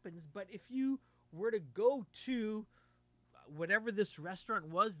what happens. But if you were to go to whatever this restaurant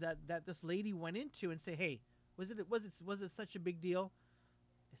was that this lady went into and say, hey, was it such a big deal?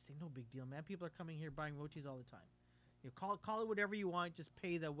 I say, no big deal, man. People are coming here buying rotis all the time. Call it whatever you want. Just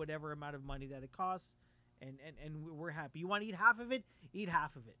pay the whatever amount of money that it costs, and we're happy. You want to eat half of it? Eat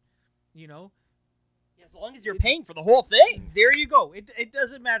half of it. As long as you're paying for the whole thing. There you go. It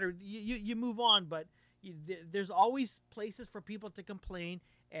doesn't matter. You move on, but there's always places for people to complain.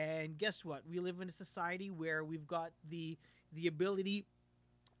 And guess what? We live in a society where we've got the ability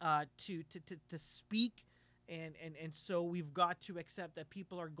to speak, and so we've got to accept that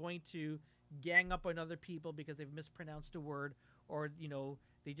people are going to gang up on other people because they've mispronounced a word, or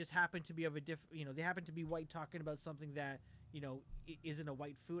they just happen to be of a they happen to be white, talking about something that isn't a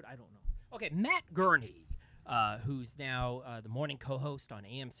white food. I don't know. Okay, Matt Gurney, who's now the morning co-host on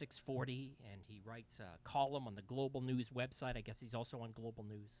AM 640, and he writes a column on the Global News website. I guess he's also on Global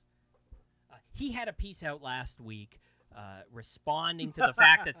News. He had a piece out last week responding to the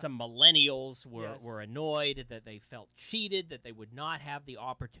fact that some millennials were annoyed, that they felt cheated, that they would not have the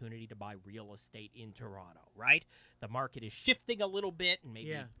opportunity to buy real estate in Toronto, right? The market is shifting a little bit, and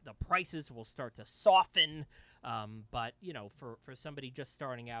maybe the prices will start to soften. But, for somebody just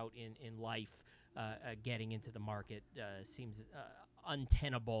starting out in life, getting into the market seems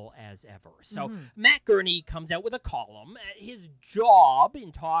untenable as ever. So Matt Gurney comes out with a column. His job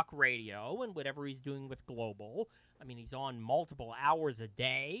in talk radio and whatever he's doing with Global, I mean, he's on multiple hours a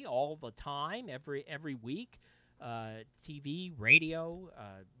day, all the time, every week, TV, radio,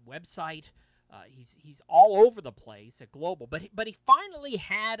 website. He's all over the place at Global. But he finally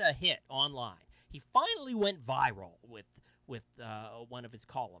had a hit online. He finally went viral with one of his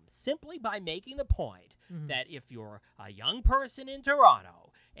columns, simply by making the point that if you're a young person in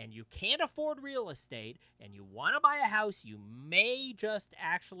Toronto and you can't afford real estate and you want to buy a house, you may just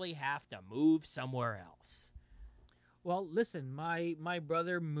actually have to move somewhere else. Well, listen, my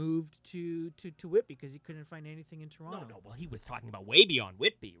brother moved to Whitby because he couldn't find anything in Toronto. No. Well, he was talking about way beyond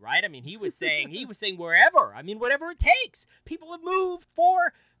Whitby, right? I mean, he was saying wherever. I mean, whatever it takes. People have moved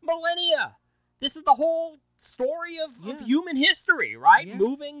for millennia. This is the whole story of human history, right? Yeah.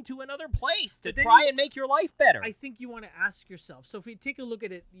 Moving to another place to try and make your life better. I think you want to ask yourself. So if we take a look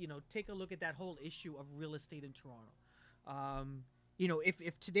at it, take a look at that whole issue of real estate in Toronto.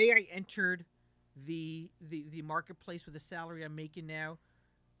 If today I entered the marketplace with the salary I'm making now,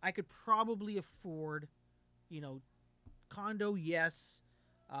 I could probably afford, condo, yes,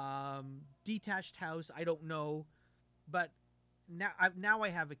 detached house, I don't know, but now I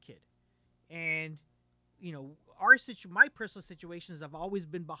have a kid. And, my personal situations, I've always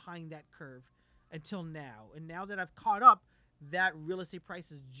been behind that curve until now. And now that I've caught up, that real estate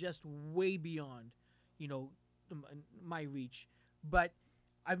price is just way beyond, my reach. But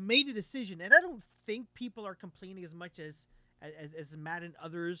I've made a decision, and I don't think people are complaining as much as Matt and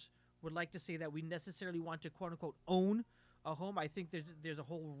others would like to say that we necessarily want to, quote unquote, own a home. I think there's a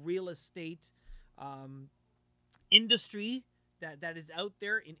whole real estate industry that is out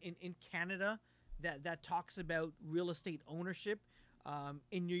there in Canada that talks about real estate ownership.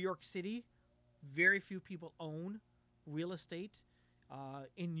 In New York City, very few people own real estate.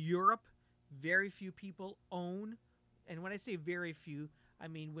 In Europe, very few people own And when I say very few, I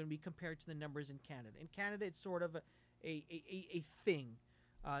mean when we compare it to the numbers in Canada. In Canada, it's sort of a thing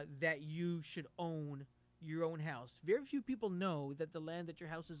that you should own your own house. Very few people know that the land that your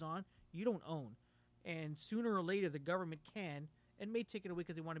house is on, you don't own. And sooner or later, the government can and may take it away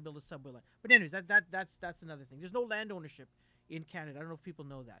because they want to build a subway line. But anyways, that's another thing. There's no land ownership in Canada. I don't know if people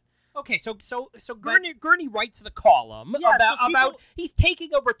know that. Okay, so Gurney writes the column about he's taking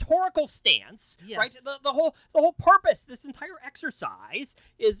a rhetorical stance, Yes. right? The whole purpose, this entire exercise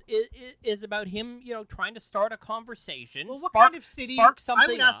is about him, trying to start a conversation, Well, spark, what kind of city? spark something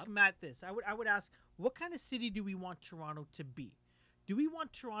I would ask up. Matt this. I would ask, what kind of city do we want Toronto to be? Do we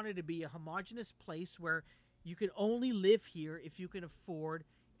want Toronto to be a homogenous place where you can only live here if you can afford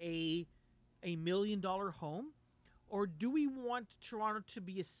a $1 million home? Or do we want Toronto to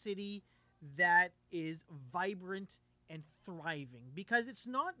be a city that is vibrant and thriving? Because it's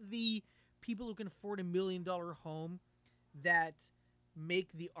not the people who can afford $1 million home that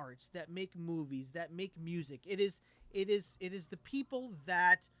make the arts, that make movies, that make music. It is the people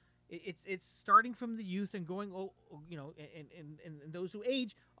that it's starting from the youth and going, and those who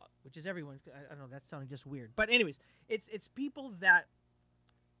age, which is everyone. I don't know, that's sounding just weird. But anyways, it's people that,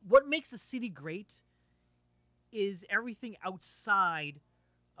 what makes a city great is everything outside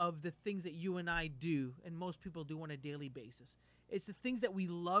of the things that you and I do, and most people do on a daily basis. It's the things that we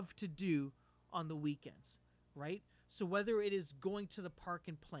love to do on the weekends, right? So whether it is going to the park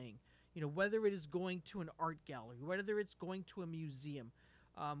and playing, whether it is going to an art gallery, whether it's going to a museum,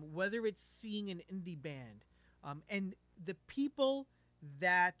 whether it's seeing an indie band, and the people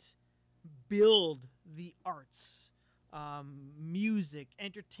that build the arts, music,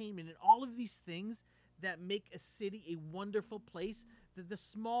 entertainment, and all of these things that make a city a wonderful place, the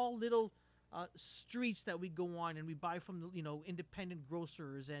small little streets that we go on and we buy from the independent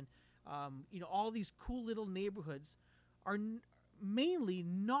grocers and all these cool little neighborhoods are mainly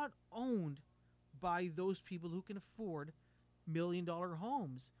not owned by those people who can afford $1 million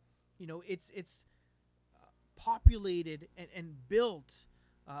homes. It's populated and built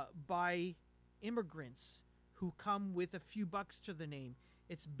by immigrants who come with a few bucks to the name.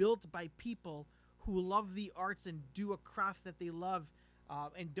 It's built by people who love the arts and do a craft that they love,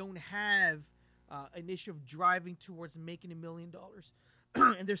 and don't have an issue of driving towards making $1 million.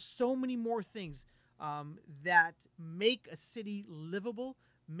 And there's so many more things that make a city livable,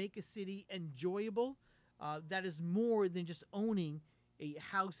 make a city enjoyable, that is more than just owning a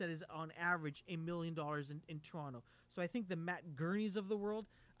house that is on average $1 million in Toronto. So I think the Matt Gurneys of the world,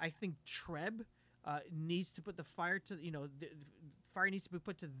 I think Treb needs to put the fire to, the fire needs to be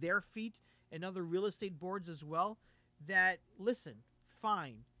put to their feet, and other real estate boards as well, that, listen,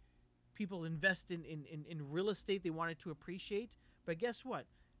 fine, people invest in real estate they wanted to appreciate, but guess what?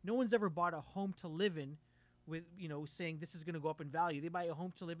 No one's ever bought a home to live in with, saying this is going to go up in value. They buy a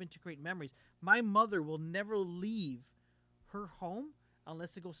home to live in to create memories. My mother will never leave her home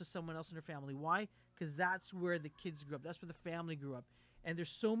unless it goes to someone else in her family. Why? Because that's where the kids grew up. That's where the family grew up. And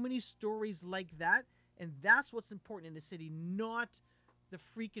there's so many stories like that, and that's what's important in the city, not the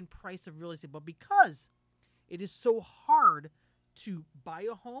freaking price of real estate, but because it is so hard to buy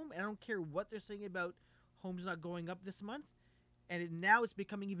a home, and I don't care what they're saying about homes not going up this month, and now it's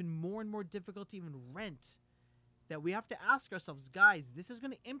becoming even more and more difficult to even rent, that we have to ask ourselves, guys, this is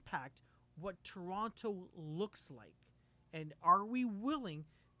going to impact what Toronto looks like, and are we willing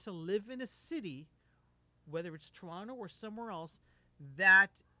to live in a city, whether it's Toronto or somewhere else, that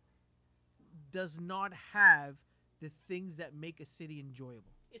does not have the things that make a city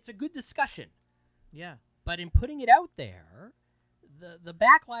enjoyable? It's a good discussion. Yeah. But in putting it out there, the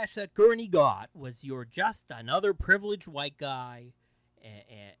backlash that Gurney got was, you're just another privileged white guy,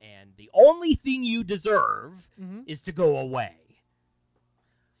 and the only thing you deserve is to go away.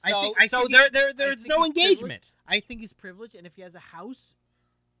 So there's no engagement. I think he's privileged, and if he has a house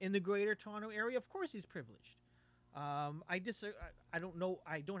in the greater Toronto area, of course he's privileged. I don't know.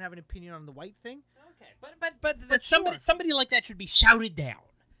 I don't have an opinion on the white thing. Okay, but somebody like that should be shouted down.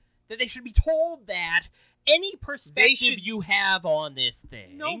 That they should be told that any perspective you have on this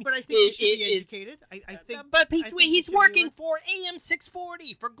thing. No, but I think he should be educated. I think. But he's working for AM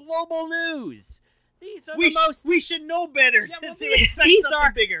 640 for Global News. These are we should know better.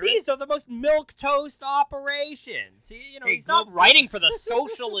 Yeah, Bigger. These are the most milquetoast operations. He's not writing for the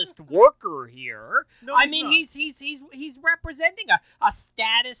socialist worker here. No, he's representing a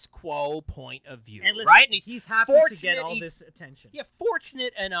status quo point of view, and listen, right? And he's happy to get all this attention. Yeah,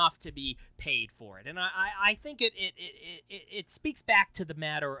 fortunate enough to be paid for it, and I think it speaks back to the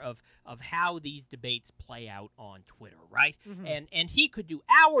matter of how these debates play out on Twitter, right? Mm-hmm. And he could do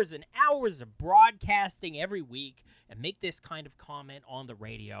hours and hours of broadcast broadcasting every week and make this kind of comment on the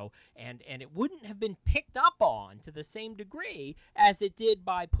radio, and it wouldn't have been picked up on to the same degree as it did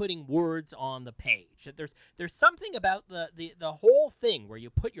by putting words on the page. There's something about the whole thing where you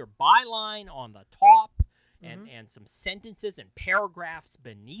put your byline on the top and some sentences and paragraphs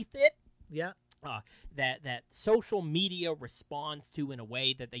beneath it. Yeah. That social media responds to in a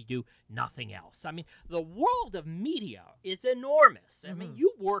way that they do nothing else. I mean, the world of media is enormous. I mean,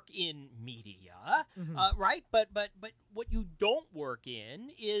 you work in media, right? But what you don't work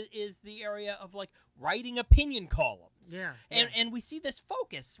in is the area of like writing opinion columns. Yeah. And we see this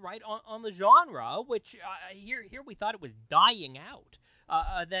focus right on the genre, which here we thought it was dying out.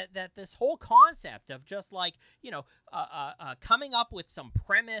 That this whole concept of just like, coming up with some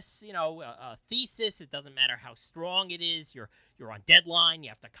premise, a thesis, it doesn't matter how strong it is, you're on deadline, you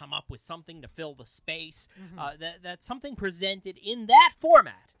have to come up with something to fill the space, that something presented in that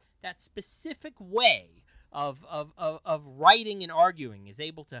format, that specific way of writing and arguing is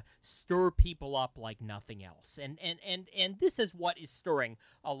able to stir people up like nothing else. And this is what is stirring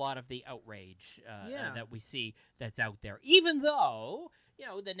a lot of the outrage that we see that's out there. Even though,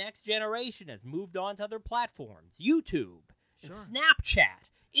 the next generation has moved on to other platforms, YouTube, and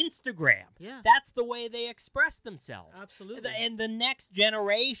Snapchat, Instagram. Yeah. That's the way they express themselves. Absolutely. And the next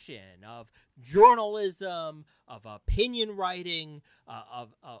generation of journalism, of opinion writing,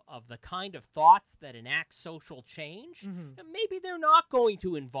 of the kind of thoughts that enact social change, maybe they're not going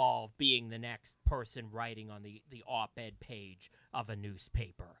to involve being the next person writing on the op-ed page of a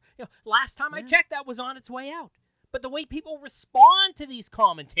newspaper. Last time I checked, that was on its way out. But the way people respond to these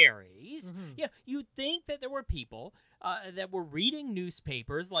commentaries, you'd think that there were people that were reading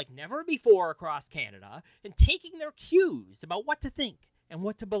newspapers like never before across Canada and taking their cues about what to think and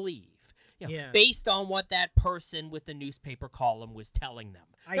what to believe, based on what that person with the newspaper column was telling them.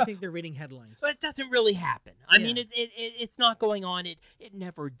 I think they're reading headlines. But it doesn't really happen. I mean, it's not going on. It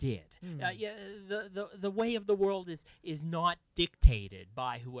never did. The way of the world is not dictated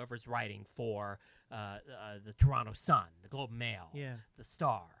by whoever's writing for the Toronto Sun, the Globe and Mail, the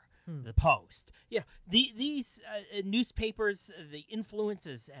Star, the Post. These newspapers, the influence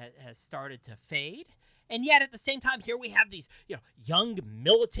has started to fade. And yet, at the same time, here we have these young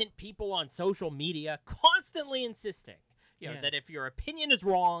militant people on social media constantly insisting that if your opinion is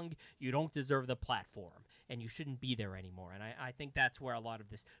wrong, you don't deserve the platform and you shouldn't be there anymore. And I think that's where a lot of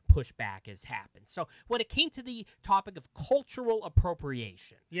this pushback has happened. So when it came to the topic of cultural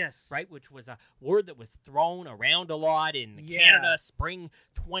appropriation, right, which was a word that was thrown around a lot in Canada spring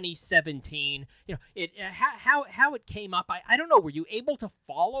 2017, how it came up, I don't know. Were you able to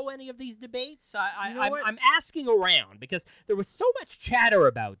follow any of these debates? I'm asking around because there was so much chatter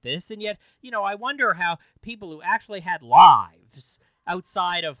about this, and yet, I wonder how people who actually had lives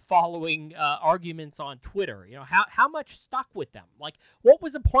outside of following arguments on Twitter, how much stuck with them? Like, what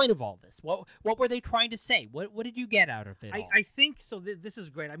was the point of all this? What were they trying to say? What did you get out of it all? I think so. This is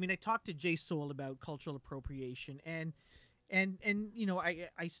great. I mean, I talked to Jay Soul about cultural appropriation, and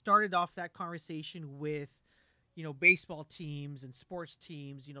I started off that conversation with baseball teams and sports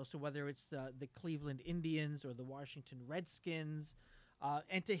teams. So whether it's the Cleveland Indians or the Washington Redskins.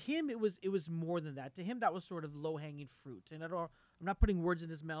 And to him, it was more than that. To him, that was sort of low-hanging fruit. And I'm not putting words in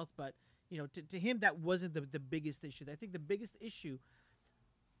his mouth, but to him, that wasn't the biggest issue. I think the biggest issue,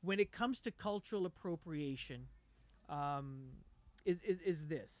 when it comes to cultural appropriation, is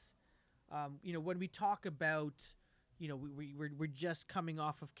this. When we talk about, we're just coming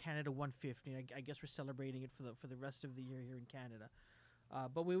off of Canada 150. I guess we're celebrating it for the rest of the year here in Canada.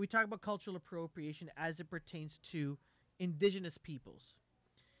 But when we talk about cultural appropriation as it pertains to Indigenous peoples,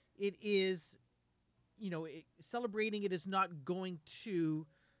 it is, celebrating it is not going to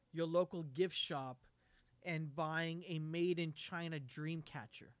your local gift shop and buying a made-in-China dream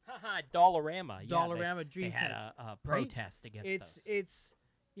catcher. Dollarama. Dollarama dream catcher. They had a protest against those.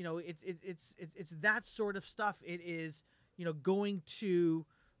 It's that sort of stuff. It is, going to,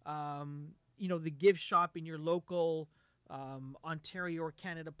 the gift shop in your local Ontario or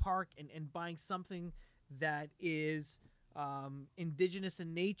Canada Park and buying something that is indigenous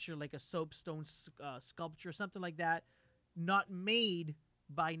in nature, like a soapstone sculpture or something like that, not made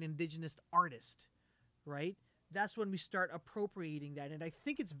by an indigenous artist, right? That's when we start appropriating that. And I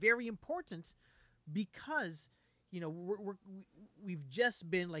think it's very important because, we've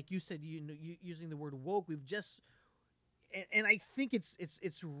just been, like you said, using the word woke, we've just, and I think it's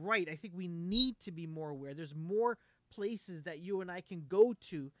right. I think we need to be more aware. There's more places that you and I can go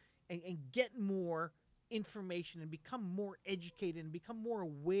to and get more information and become more educated and become more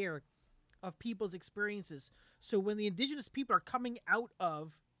aware of people's experiences. So when the Indigenous people are coming out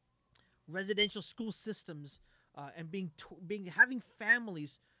of residential school systems and having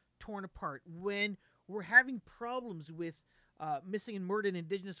families torn apart, when we're having problems with missing and murdered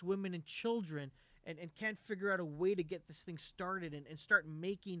Indigenous women and children, and can't figure out a way to get this thing started and start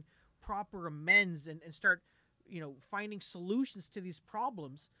making proper amends and start, finding solutions to these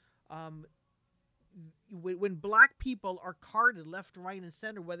problems. When black people are carded left, right, and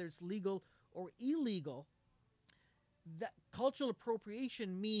center, whether it's legal or illegal, that cultural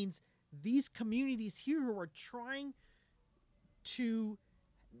appropriation means these communities here who are trying to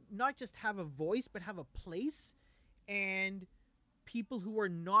not just have a voice but have a place, and people who are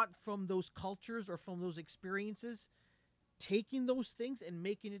not from those cultures or from those experiences taking those things and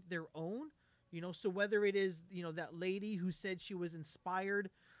making it their own. So whether it is that lady who said she was inspired,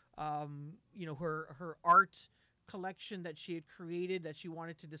 her art collection that she had created that she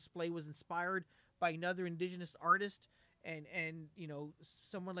wanted to display was inspired by another Indigenous artist, and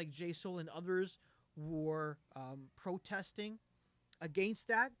someone like J Soul and others were protesting against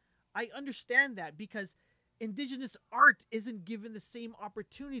that. I understand that, because Indigenous art isn't given the same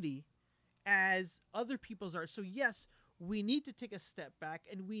opportunity as other people's art. So yes, we need to take a step back,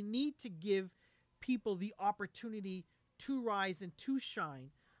 and we need to give people the opportunity to rise and to shine.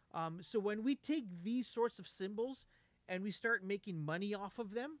 So when we take these sorts of symbols and we start making money off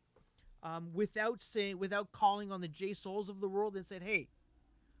of them, without calling on the J Souls of the world and said, hey,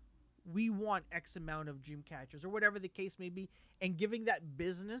 we want X amount of dream catchers or whatever the case may be, and giving that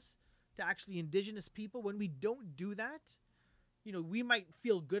business to actually Indigenous people, when we don't do that, we might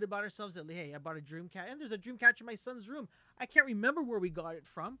feel good about ourselves that, hey, I bought a dream catcher, and there's a dream catcher in my son's room. I can't remember where we got it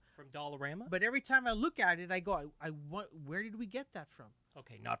from. From Dollarama? But every time I look at it, I go, I want, where did we get that from?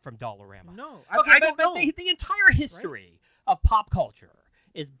 Okay, not from Dollarama. No. I don't know. The entire history of pop culture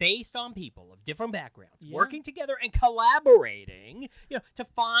is based on people of different backgrounds working together and collaborating, to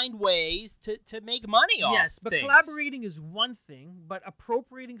find ways to make money off Yes, but things. Collaborating is one thing, but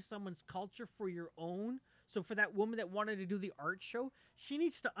appropriating someone's culture for your own. So for that woman that wanted to do the art show, she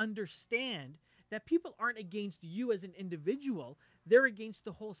needs to understand that people aren't against you as an individual. They're against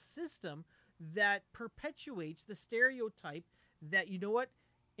the whole system that perpetuates the stereotype that,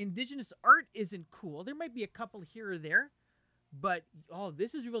 Indigenous art isn't cool. There might be a couple here or there, but,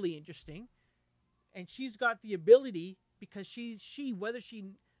 this is really interesting. And she's got the ability, because she whether she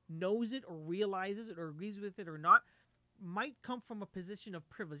knows it or realizes it or agrees with it or not, might come from a position of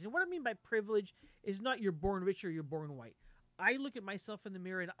privilege. And what I mean by privilege is not you're born rich or you're born white. I look at myself in the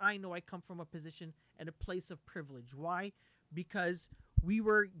mirror and I know I come from a position and a place of privilege. Why? Because we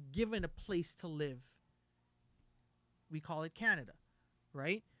were given a place to live. We call it Canada,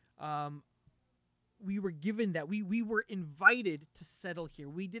 right? We were given that. We were invited to settle here.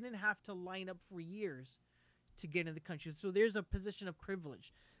 We didn't have to line up for years to get in the country. So there's a position of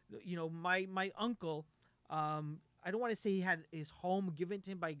privilege. My uncle, I don't want to say he had his home given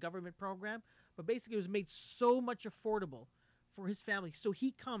to him by a government program, but basically it was made so much affordable for his family. So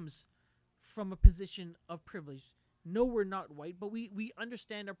he comes from a position of privilege. No, we're not white, but we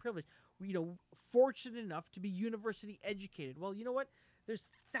understand our privilege. We, fortunate enough to be university educated. Well, you know what? There's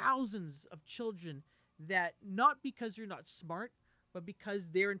thousands of children that, not because they're not smart, but because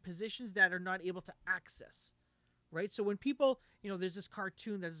they're in positions that are not able to access, right? So when people, there's this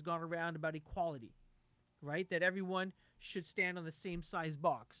cartoon that has gone around about equality, right? That everyone should stand on the same size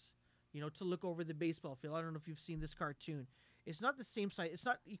box, to look over the baseball field. I don't know if you've seen this cartoon. It's not the same size. It's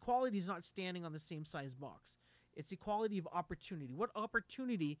not, equality is not standing on the same size box. It's equality of opportunity. What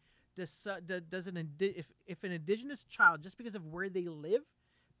opportunity does if an Indigenous child, just because of where they live,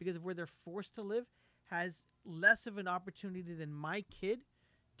 because of where they're forced to live, has less of an opportunity than my kid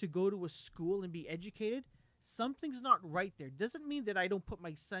to go to a school and be educated, something's not right there. Doesn't mean that I don't put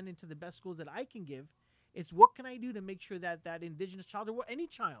my son into the best schools that I can give. It's what can I do to make sure that that Indigenous child, or any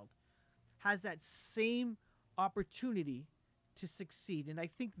child, has that same opportunity to succeed. And I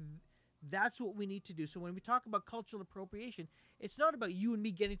think that's what we need to do. So when we talk about cultural appropriation, it's not about you and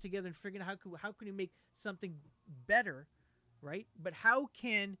me getting together and figuring out how can we make something better, right? But how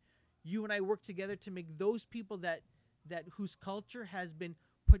can you and I work together to make those people that whose culture has been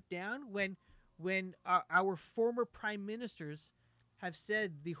put down, when our former prime ministers have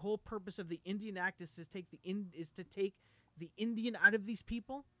said the whole purpose of the Indian Act is to take the Indian out of these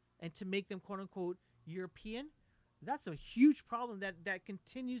people and to make them quote unquote European. That's a huge problem that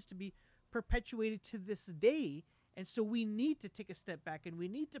continues to be perpetuated to this day. And so we need to take a step back and we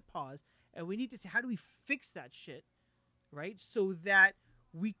need to pause and we need to say, how do we fix that shit, right? So that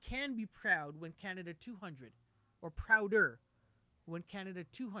we can be proud when Canada 200, or prouder when Canada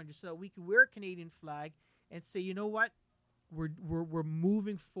 200, so that we can wear a Canadian flag and say, you know what? we're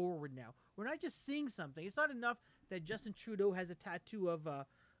moving forward now. We're not just seeing something. It's not enough that Justin Trudeau has a tattoo of a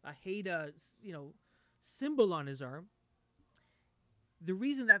Haida, symbol on his arm. The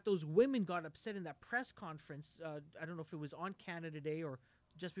reason that those women got upset in that press conference, I don't know if it was on Canada Day or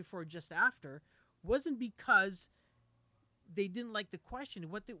just before or just after, wasn't because they didn't like the question.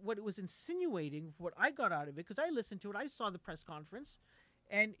 What it was insinuating, what I got out of it, because I listened to it, I saw the press conference,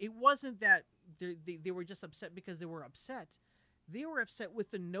 and it wasn't that they were just upset because they were upset. They were upset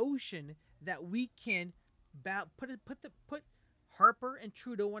with the notion that we can put Harper and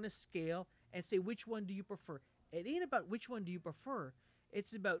Trudeau on a scale and say, which one do you prefer? It ain't about which one do you prefer.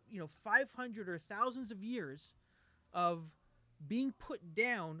 It's about 500 or thousands of years of being put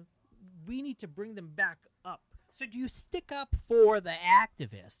down. We need to bring them back up. So do you stick up for the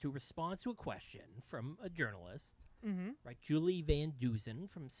activist who responds to a question from a journalist, right? Julie Van Dusen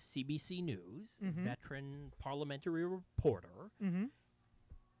from CBC News, veteran parliamentary reporter,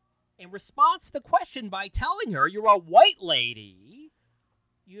 in response to the question by telling her, you're a white lady,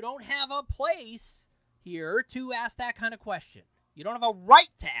 you don't have a place here to ask that kind of question. You don't have a right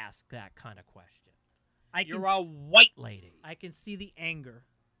to ask that kind of question. You're a white lady. I can see the anger,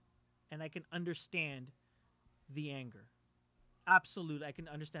 and I can understand the anger. Absolutely, I can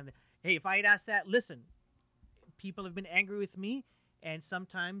understand that. Hey, if I had asked that, listen, people have been angry with me, and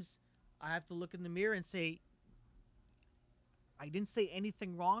sometimes I have to look in the mirror and say, I didn't say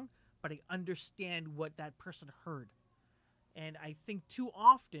anything wrong, but I understand what that person heard. And I think too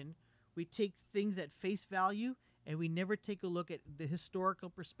often we take things at face value and we never take a look at the historical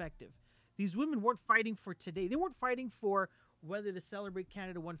perspective. These women weren't fighting for today. They weren't fighting for whether to celebrate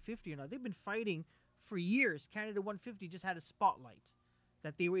Canada 150 or not. They've been fighting for years. Canada 150 just had a spotlight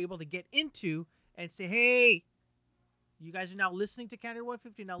that they were able to get into and say, hey, you guys are now listening to Canada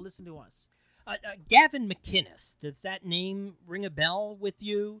 150, now listen to us. Gavin McInnes, does that name ring a bell with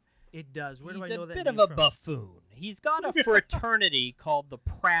you? It does. Where He's do I know that? He's a bit of a buffoon. He's got a fraternity called the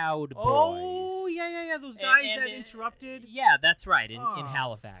Proud Boys. Oh, yeah. Those guys that interrupted. Yeah, that's right, in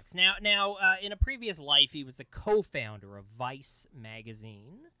Halifax. Now, in a previous life, he was a co-founder of Vice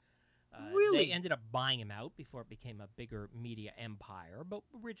magazine. Really? They ended up buying him out before it became a bigger media empire. But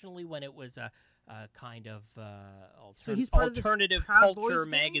originally, when it was a kind of alternative culture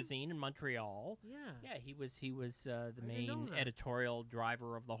magazine in Montreal, he was the main editorial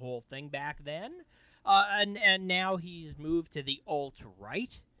driver of the whole thing back then. And now he's moved to the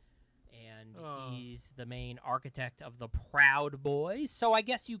alt-right, and he's the main architect of the Proud Boys. So I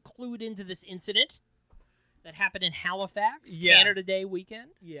guess you clued into this incident that happened in Halifax, Canada Day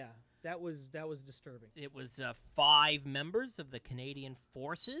weekend. Yeah. That was disturbing. It was 5 members of the Canadian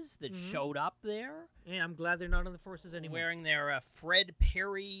Forces that showed up there. Yeah, I'm glad they're not in the Forces anymore. Wearing their Fred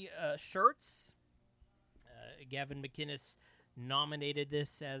Perry shirts. Gavin McInnes nominated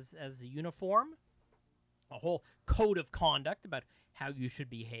this as a uniform. A whole code of conduct about how you should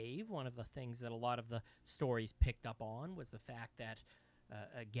behave. One of the things that a lot of the stories picked up on was the fact that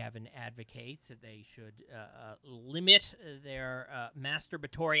Gavin advocates that they should limit their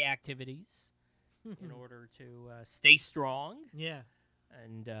masturbatory activities in order to stay strong. Yeah.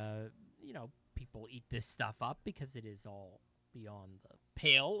 And, people eat this stuff up because it is all beyond the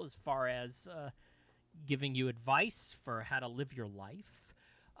pale as far as giving you advice for how to live your life.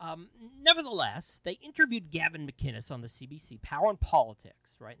 Nevertheless, they interviewed Gavin McInnes on the CBC Power and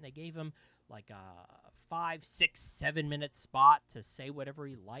Politics, right? And they gave him like a 5, 6, 7-minute spot to say whatever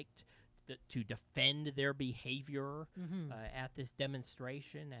he liked to defend their behavior at this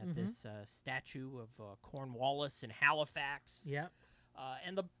demonstration, at this statue of Cornwallis in Halifax. Yeah.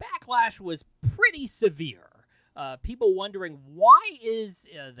 And the backlash was pretty severe. People wondering, why is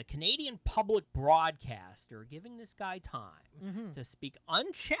the Canadian public broadcaster giving this guy time to speak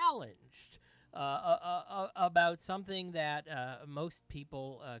unchallenged about something that most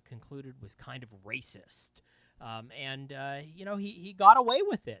people concluded was kind of racist. He got away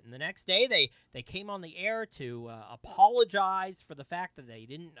with it. And the next day, they came on the air to apologize for the fact that they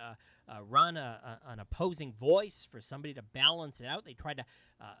didn't run an opposing voice for somebody to balance it out. They tried to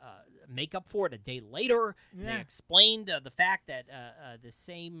make up for it a day later. Yeah. They explained the fact that the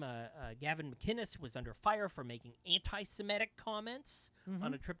same Gavin McInnes was under fire for making anti-Semitic comments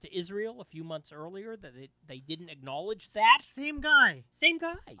on a trip to Israel a few months earlier, that they didn't acknowledge that. Same guy.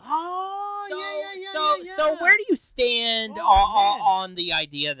 Oh, So where do you stand on the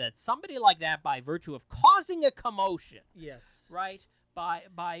idea that somebody like that, by virtue of causing a commotion, right, by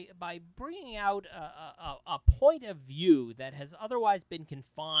bringing out a point of view that has otherwise been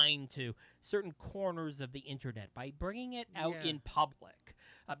confined to certain corners of the internet, by bringing it out in public,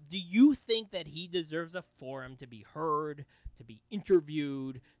 Do you think that he deserves a forum to be heard, to be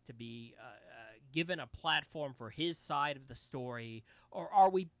interviewed, to be given a platform for his side of the story, or are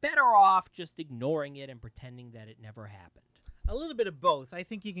we better off just ignoring it and pretending that it never happened? A little bit of both. I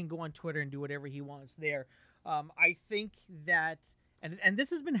think he can go on Twitter and do whatever he wants there. I think that, and this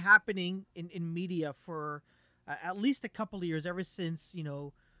has been happening in media for at least a couple of years, ever since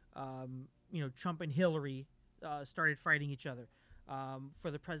Trump and Hillary started fighting each other for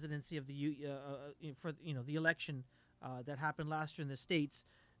the presidency of the election that happened last year in the States.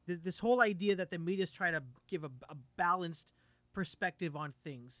 This whole idea that the media is trying to give a balanced perspective on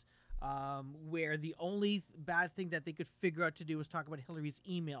things, where the only bad thing that they could figure out to do was talk about Hillary's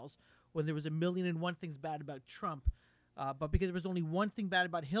emails when there was 1,000,001 things bad about Trump. But because there was only one thing bad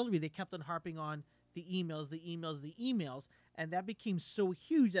about Hillary, they kept on harping on the emails, and that became so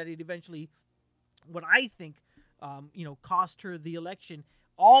huge that it eventually, what I think, cost her the election,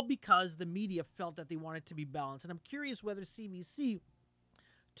 all because the media felt that they wanted to be balanced. And I'm curious whether CBC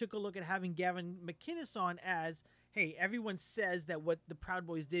took a look at having Gavin McInnes on as, hey, everyone says that what the Proud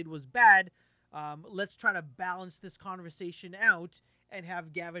Boys did was bad. Let's try to balance this conversation out and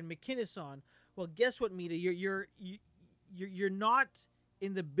have Gavin McInnes on. Well, guess what, Mita? You're not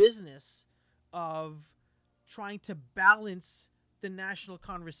in the business of trying to balance the national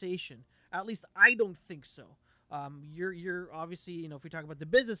conversation. At least I don't think so. You're obviously, if we talk about the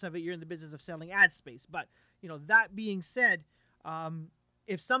business of it, you're in the business of selling ad space. But that being said,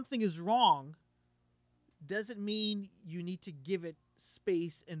 if something is wrong, doesn't mean you need to give it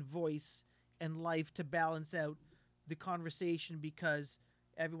space and voice and life to balance out the conversation, because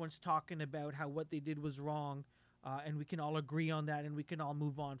everyone's talking about how what they did was wrong, and we can all agree on that and we can all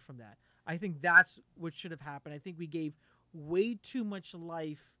move on from that. I think that's what should have happened. I think we gave way too much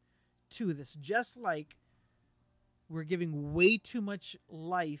life to this, just like we're giving way too much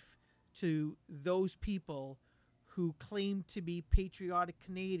life to those people who claim to be patriotic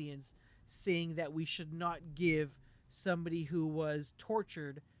Canadians, saying that we should not give somebody who was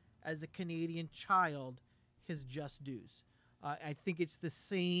tortured as a Canadian child his just dues. I think it's the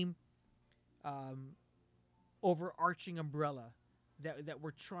same overarching umbrella that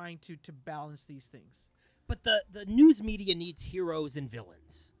we're trying to balance these things. But the news media needs heroes and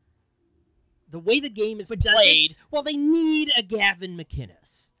villains. The way the game is played, well, they need a Gavin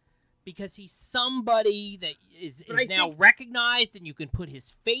McInnes, because he's somebody that is now recognized, and you can put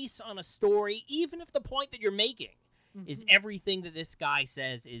his face on a story, even if the point that you're making is everything that this guy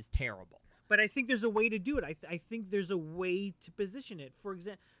says is terrible. But I think there's a way to do it. I think there's a way to position it. For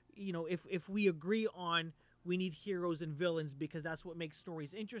example, if we agree on we need heroes and villains because that's what makes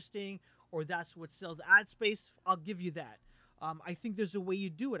stories interesting, or that's what sells ad space, I'll give you that. I think there's a way you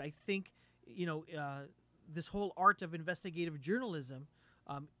do it. I think, this whole art of investigative journalism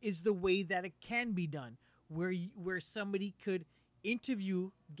is the way that it can be done, where somebody could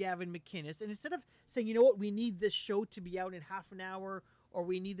interview Gavin McInnes, and instead of saying, we need this show to be out in half an hour, or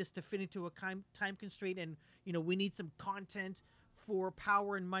we need this to fit into a time constraint, and we need some content for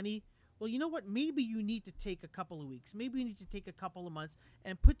power and money. Well, you know what? Maybe you need to take a couple of weeks. Maybe you need to take a couple of months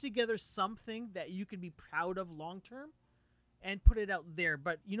and put together something that you can be proud of long term and put it out there.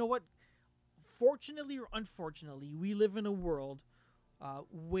 But you know what? Fortunately or unfortunately, we live in a world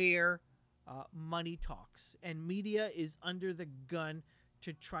where money talks, and media is under the gun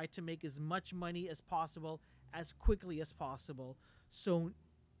to try to make as much money as possible as quickly as possible. So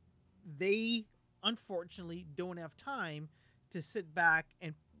they unfortunately don't have time to sit back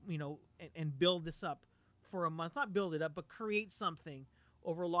and and build this up for a month. Not build it up, but create something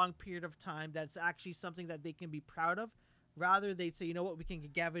over a long period of time that's actually something that they can be proud of. Rather, they'd say, we can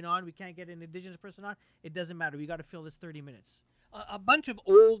get Gavin on, we can't get an Indigenous person on. It doesn't matter. We got to fill this 30 minutes. A bunch of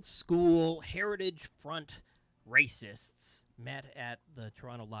old school Heritage Front racists met at the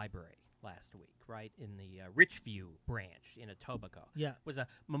Toronto Library last week, right, in the Richview branch in Etobicoke. Yeah. It was a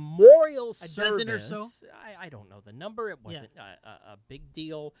memorial service. Dozen or so? I don't know the number. It wasn't a big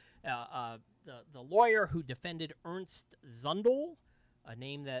deal. The lawyer who defended Ernst Zundel, a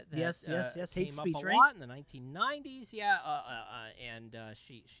name that yes, came hate up speech, a right? lot in the 1990s. And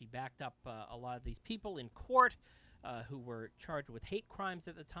she backed up a lot of these people in court who were charged with hate crimes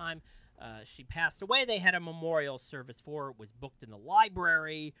at the time. She passed away. They had a memorial service for her. It was booked in the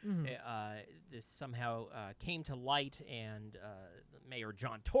library. This somehow came to light, and Mayor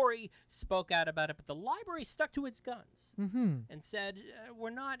John Tory spoke out about it. But the library stuck to its guns and said, we're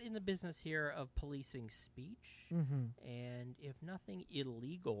not in the business here of policing speech. And if nothing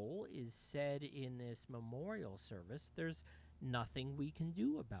illegal is said in this memorial service, there's nothing we can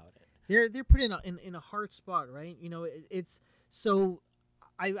do about it. They're put in a hard spot, right? It's so.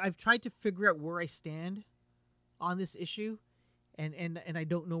 I've tried to figure out where I stand on this issue, and I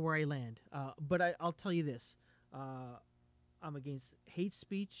don't know where I land. But I'll tell you this: I'm against hate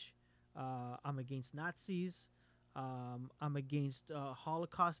speech. I'm against Nazis. I'm against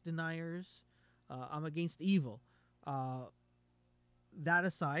Holocaust deniers. I'm against evil. That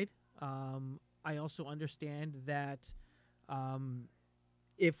aside, I also understand that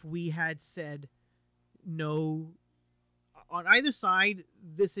if we had said no on either side,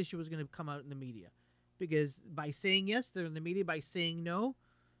 this issue was going to come out in the media. Because by saying yes, they're in the media. By saying no,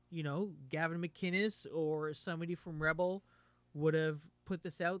 Gavin McInnes or somebody from Rebel would have put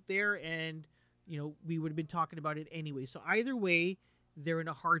this out there, and we would have been talking about it anyway. So either way, they're in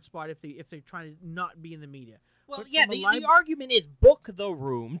a hard spot if they're trying to not be in the media. Well, But yeah, from a the argument is book the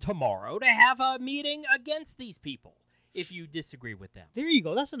room tomorrow to have a meeting against these people if you disagree with them. There you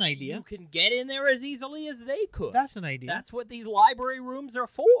go. That's an idea. You can get in there as easily as they could. That's an idea. That's what these library rooms are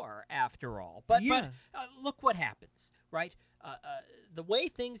for, after all. But look what happens, right? The way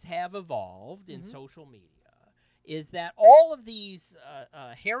things have evolved in social media is that all of these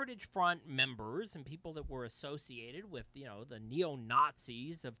Heritage Front members and people that were associated with, the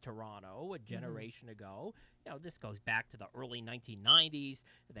neo-Nazis of Toronto a generation ago, this goes back to the early 1990s.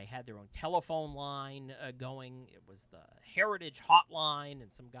 They had their own telephone line going. It was the Heritage Hotline,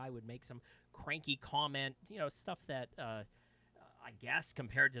 and some guy would make some cranky comment, stuff that I guess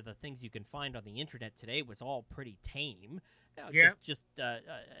compared to the things you can find on the internet today was all pretty tame. Just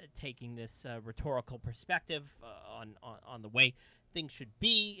taking this rhetorical perspective on the way things should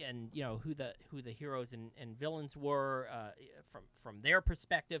be, and who the heroes and villains were from their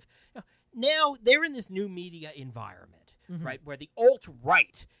perspective. Now they're in this new media environment, right, where the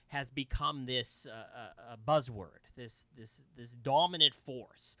alt-right has become this buzzword, this dominant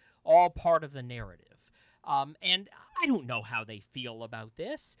force, all part of the narrative. And I don't know how they feel about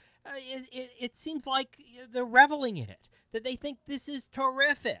this. It seems like they're reveling in it, that they think this is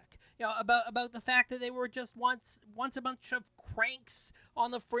terrific. About the fact that they were just once a bunch of cranks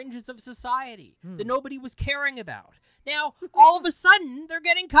on the fringes of society that nobody was caring about. Now, all of a sudden, they're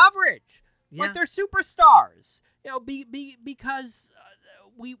getting coverage. Yeah. Like they're superstars. Because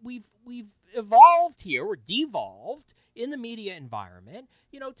we've evolved here, or devolved in the media environment,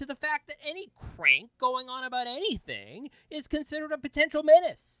 to the fact that any crank going on about anything is considered a potential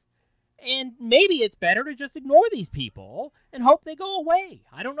menace. And maybe it's better to just ignore these people and hope they go away.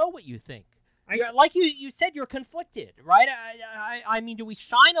 I don't know what you think. Like you said, you're conflicted, right? I mean, do we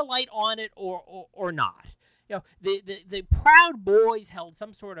shine a light on it or not? The Proud Boys held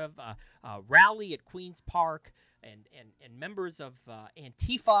some sort of rally at Queen's Park, and members of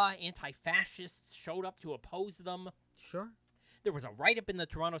Antifa, anti-fascists, showed up to oppose them. Sure. There was a write-up in the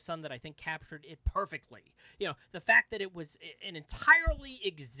Toronto Sun that I think captured it perfectly. The fact that it was an entirely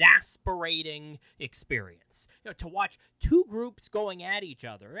exasperating experience. To watch two groups going at each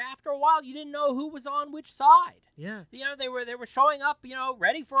other. After a while, you didn't know who was on which side. Yeah. They were showing up,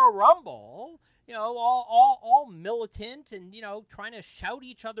 ready for a rumble. All militant and trying to shout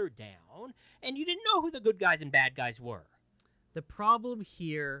each other down, and you didn't know who the good guys and bad guys were. The problem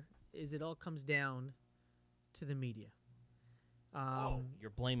here is it all comes down to the media.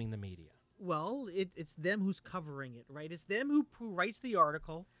 You're blaming the media. Well, it's them who's covering it, right? It's them who writes the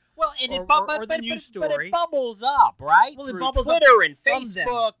article. Well, and or the news story. But it bubbles up, right? Well, it through bubbles Twitter up and from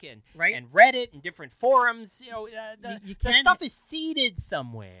Facebook them, right? and Reddit and different forums. The can't- stuff is seeded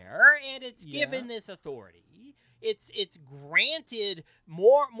somewhere, and it's given this authority. It's granted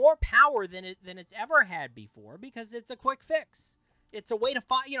more power than it's ever had before because it's a quick fix. It's a way to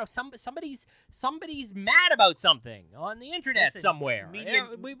find, somebody's mad about something on the internet somewhere.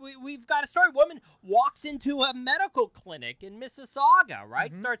 We've got a story. Woman walks into a medical clinic in Mississauga,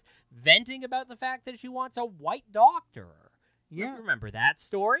 right? Starts venting about the fact that she wants a white doctor. Yeah. Remember that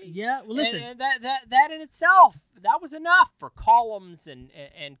story? Yeah. Well, listen. And that in itself, that was enough for columns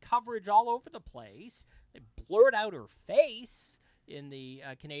and coverage all over the place. They blurred out her face in the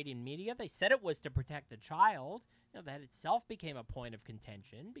Canadian media. They said it was to protect the child. That itself became a point of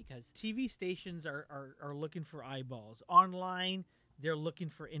contention because TV stations are looking for eyeballs. Online, they're looking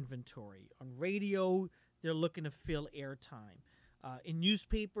for inventory. On radio, they're looking to fill airtime. In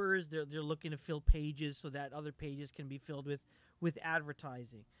newspapers, they're looking to fill pages so that other pages can be filled with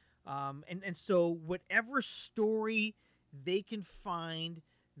advertising. And so whatever story they can find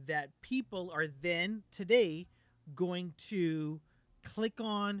that people are then today going to click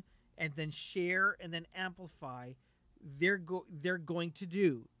on and then share and then amplify, they're going to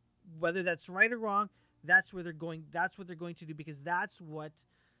do. Whether that's right or wrong, that's what they're going to do, because that's what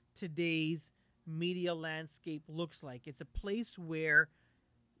today's media landscape looks like. It's a place where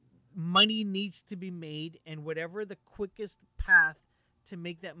money needs to be made, and whatever the quickest path to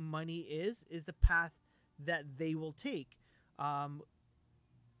make that money is the path that they will take.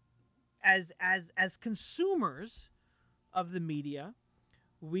 As consumers of the media,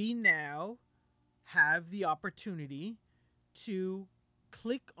 we now have the opportunity to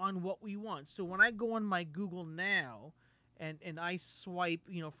click on what we want. So when I go on my Google now and I swipe,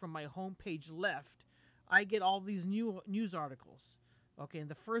 from my homepage left, I get all these new news articles. Okay, and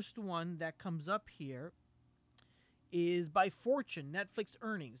the first one that comes up here is by Fortune, Netflix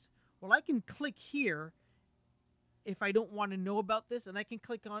earnings. Well, I can click here if I don't want to know about this, and I can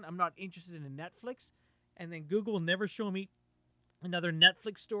click on I'm not interested in Netflix, and then Google will never show me another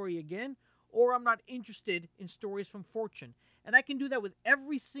Netflix story again, or I'm not interested in stories from Fortune. And I can do that with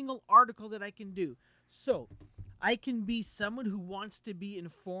every single article that I can do. So I can be someone who wants to be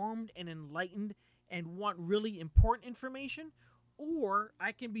informed and enlightened and want really important information, or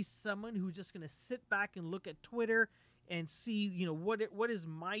I can be someone who's just going to sit back and look at Twitter and see, what is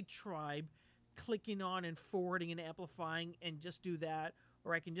my tribe clicking on and forwarding and amplifying, and just do that.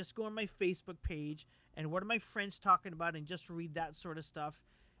 Or I can just go on my Facebook page and what are my friends talking about and just read that sort of stuff.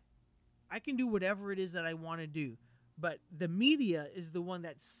 I can do whatever it is that I want to do. But the media is the one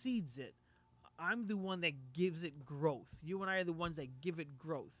that seeds it. I'm the one that gives it growth. You and I are the ones that give it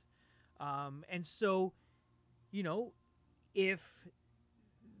growth. And so, if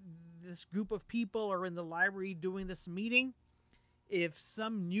this group of people are in the library doing this meeting, if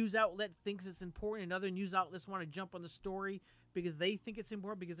some news outlet thinks it's important and other news outlets want to jump on the story because they think it's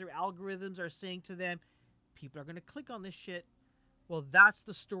important, because their algorithms are saying to them, people are going to click on this shit, well, that's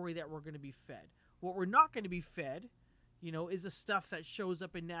the story that we're going to be fed. What we're not going to be fed, is the stuff that shows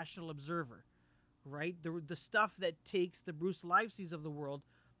up in National Observer, right? The stuff that takes the Bruce Livesey's of the world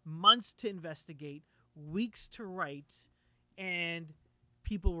months to investigate, weeks to write, and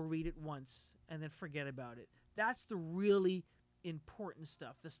people will read it once and then forget about it. That's the really important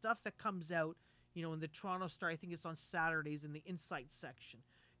stuff. The stuff that comes out, in the Toronto Star, I think it's on Saturdays in the Insight section,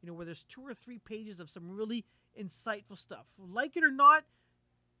 where there's 2 or 3 pages of some really insightful stuff. Like it or not,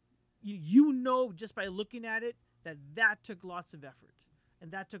 just by looking at it that took lots of effort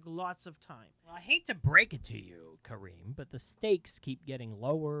and that took lots of time. Well, I hate to break it to you, Kareem, but the stakes keep getting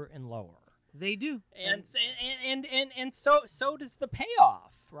lower and lower. They do, and so does the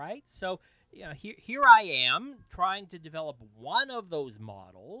payoff, right? So here I am trying to develop one of those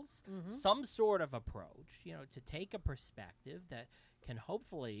models, some sort of approach, to take a perspective that can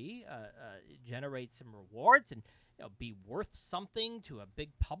hopefully generate some rewards and be worth something to a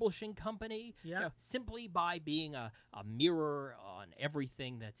big publishing company, simply by being a mirror on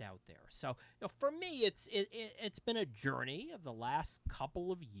everything that's out there. So for me, it's been a journey of the last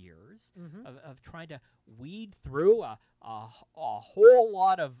couple of years of trying to weed through a whole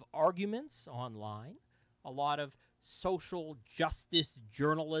lot of arguments online, a lot of social justice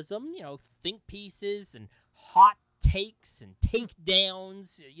journalism, think pieces and hot takes and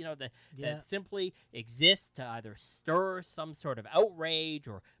takedowns, that simply exist to either stir some sort of outrage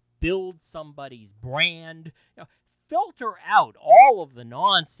or build somebody's brand. Filter out all of the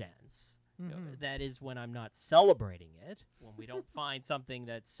nonsense. That is when I'm not celebrating it, when we don't find something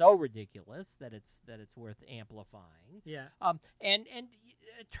that's so ridiculous that it's worth amplifying. And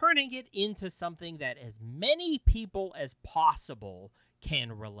turning it into something that as many people as possible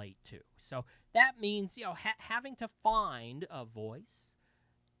can relate to. So that means having to find a voice,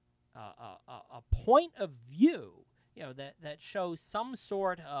 a point of view, that shows some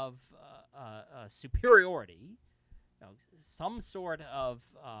sort of superiority, some sort of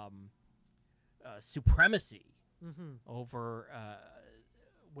supremacy over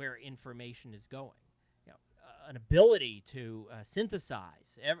where information is going. An ability to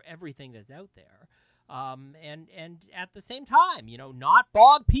synthesize everything that's out there. And at the same time, not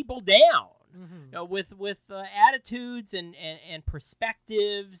bog people down with attitudes and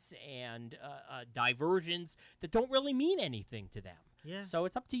perspectives and diversions that don't really mean anything to them. So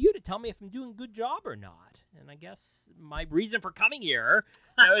it's up to you to tell me if I'm doing a good job or not. And I guess my reason for coming here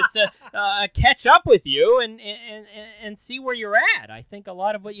is to catch up with you and see where you're at. I think a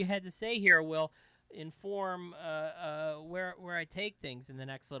lot of what you had to say here will inform where I take things in the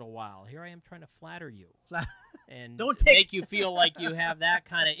next little while. Here I am trying to flatter you and make you feel like you have that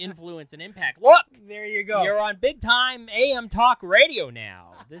kind of influence and impact. Look, there you go. You're on big time AM talk radio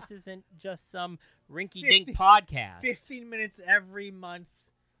now. This isn't just some rinky-dink podcast. 15 minutes every month,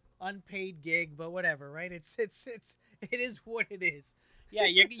 unpaid gig, but whatever, right? It is what it is. Yeah,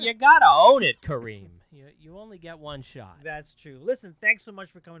 you gotta own it, Kareem. You only get one shot. That's true. Listen, thanks so much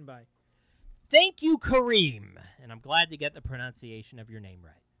for coming by. Thank you, Kareem. And I'm glad to get the pronunciation of your name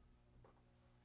right.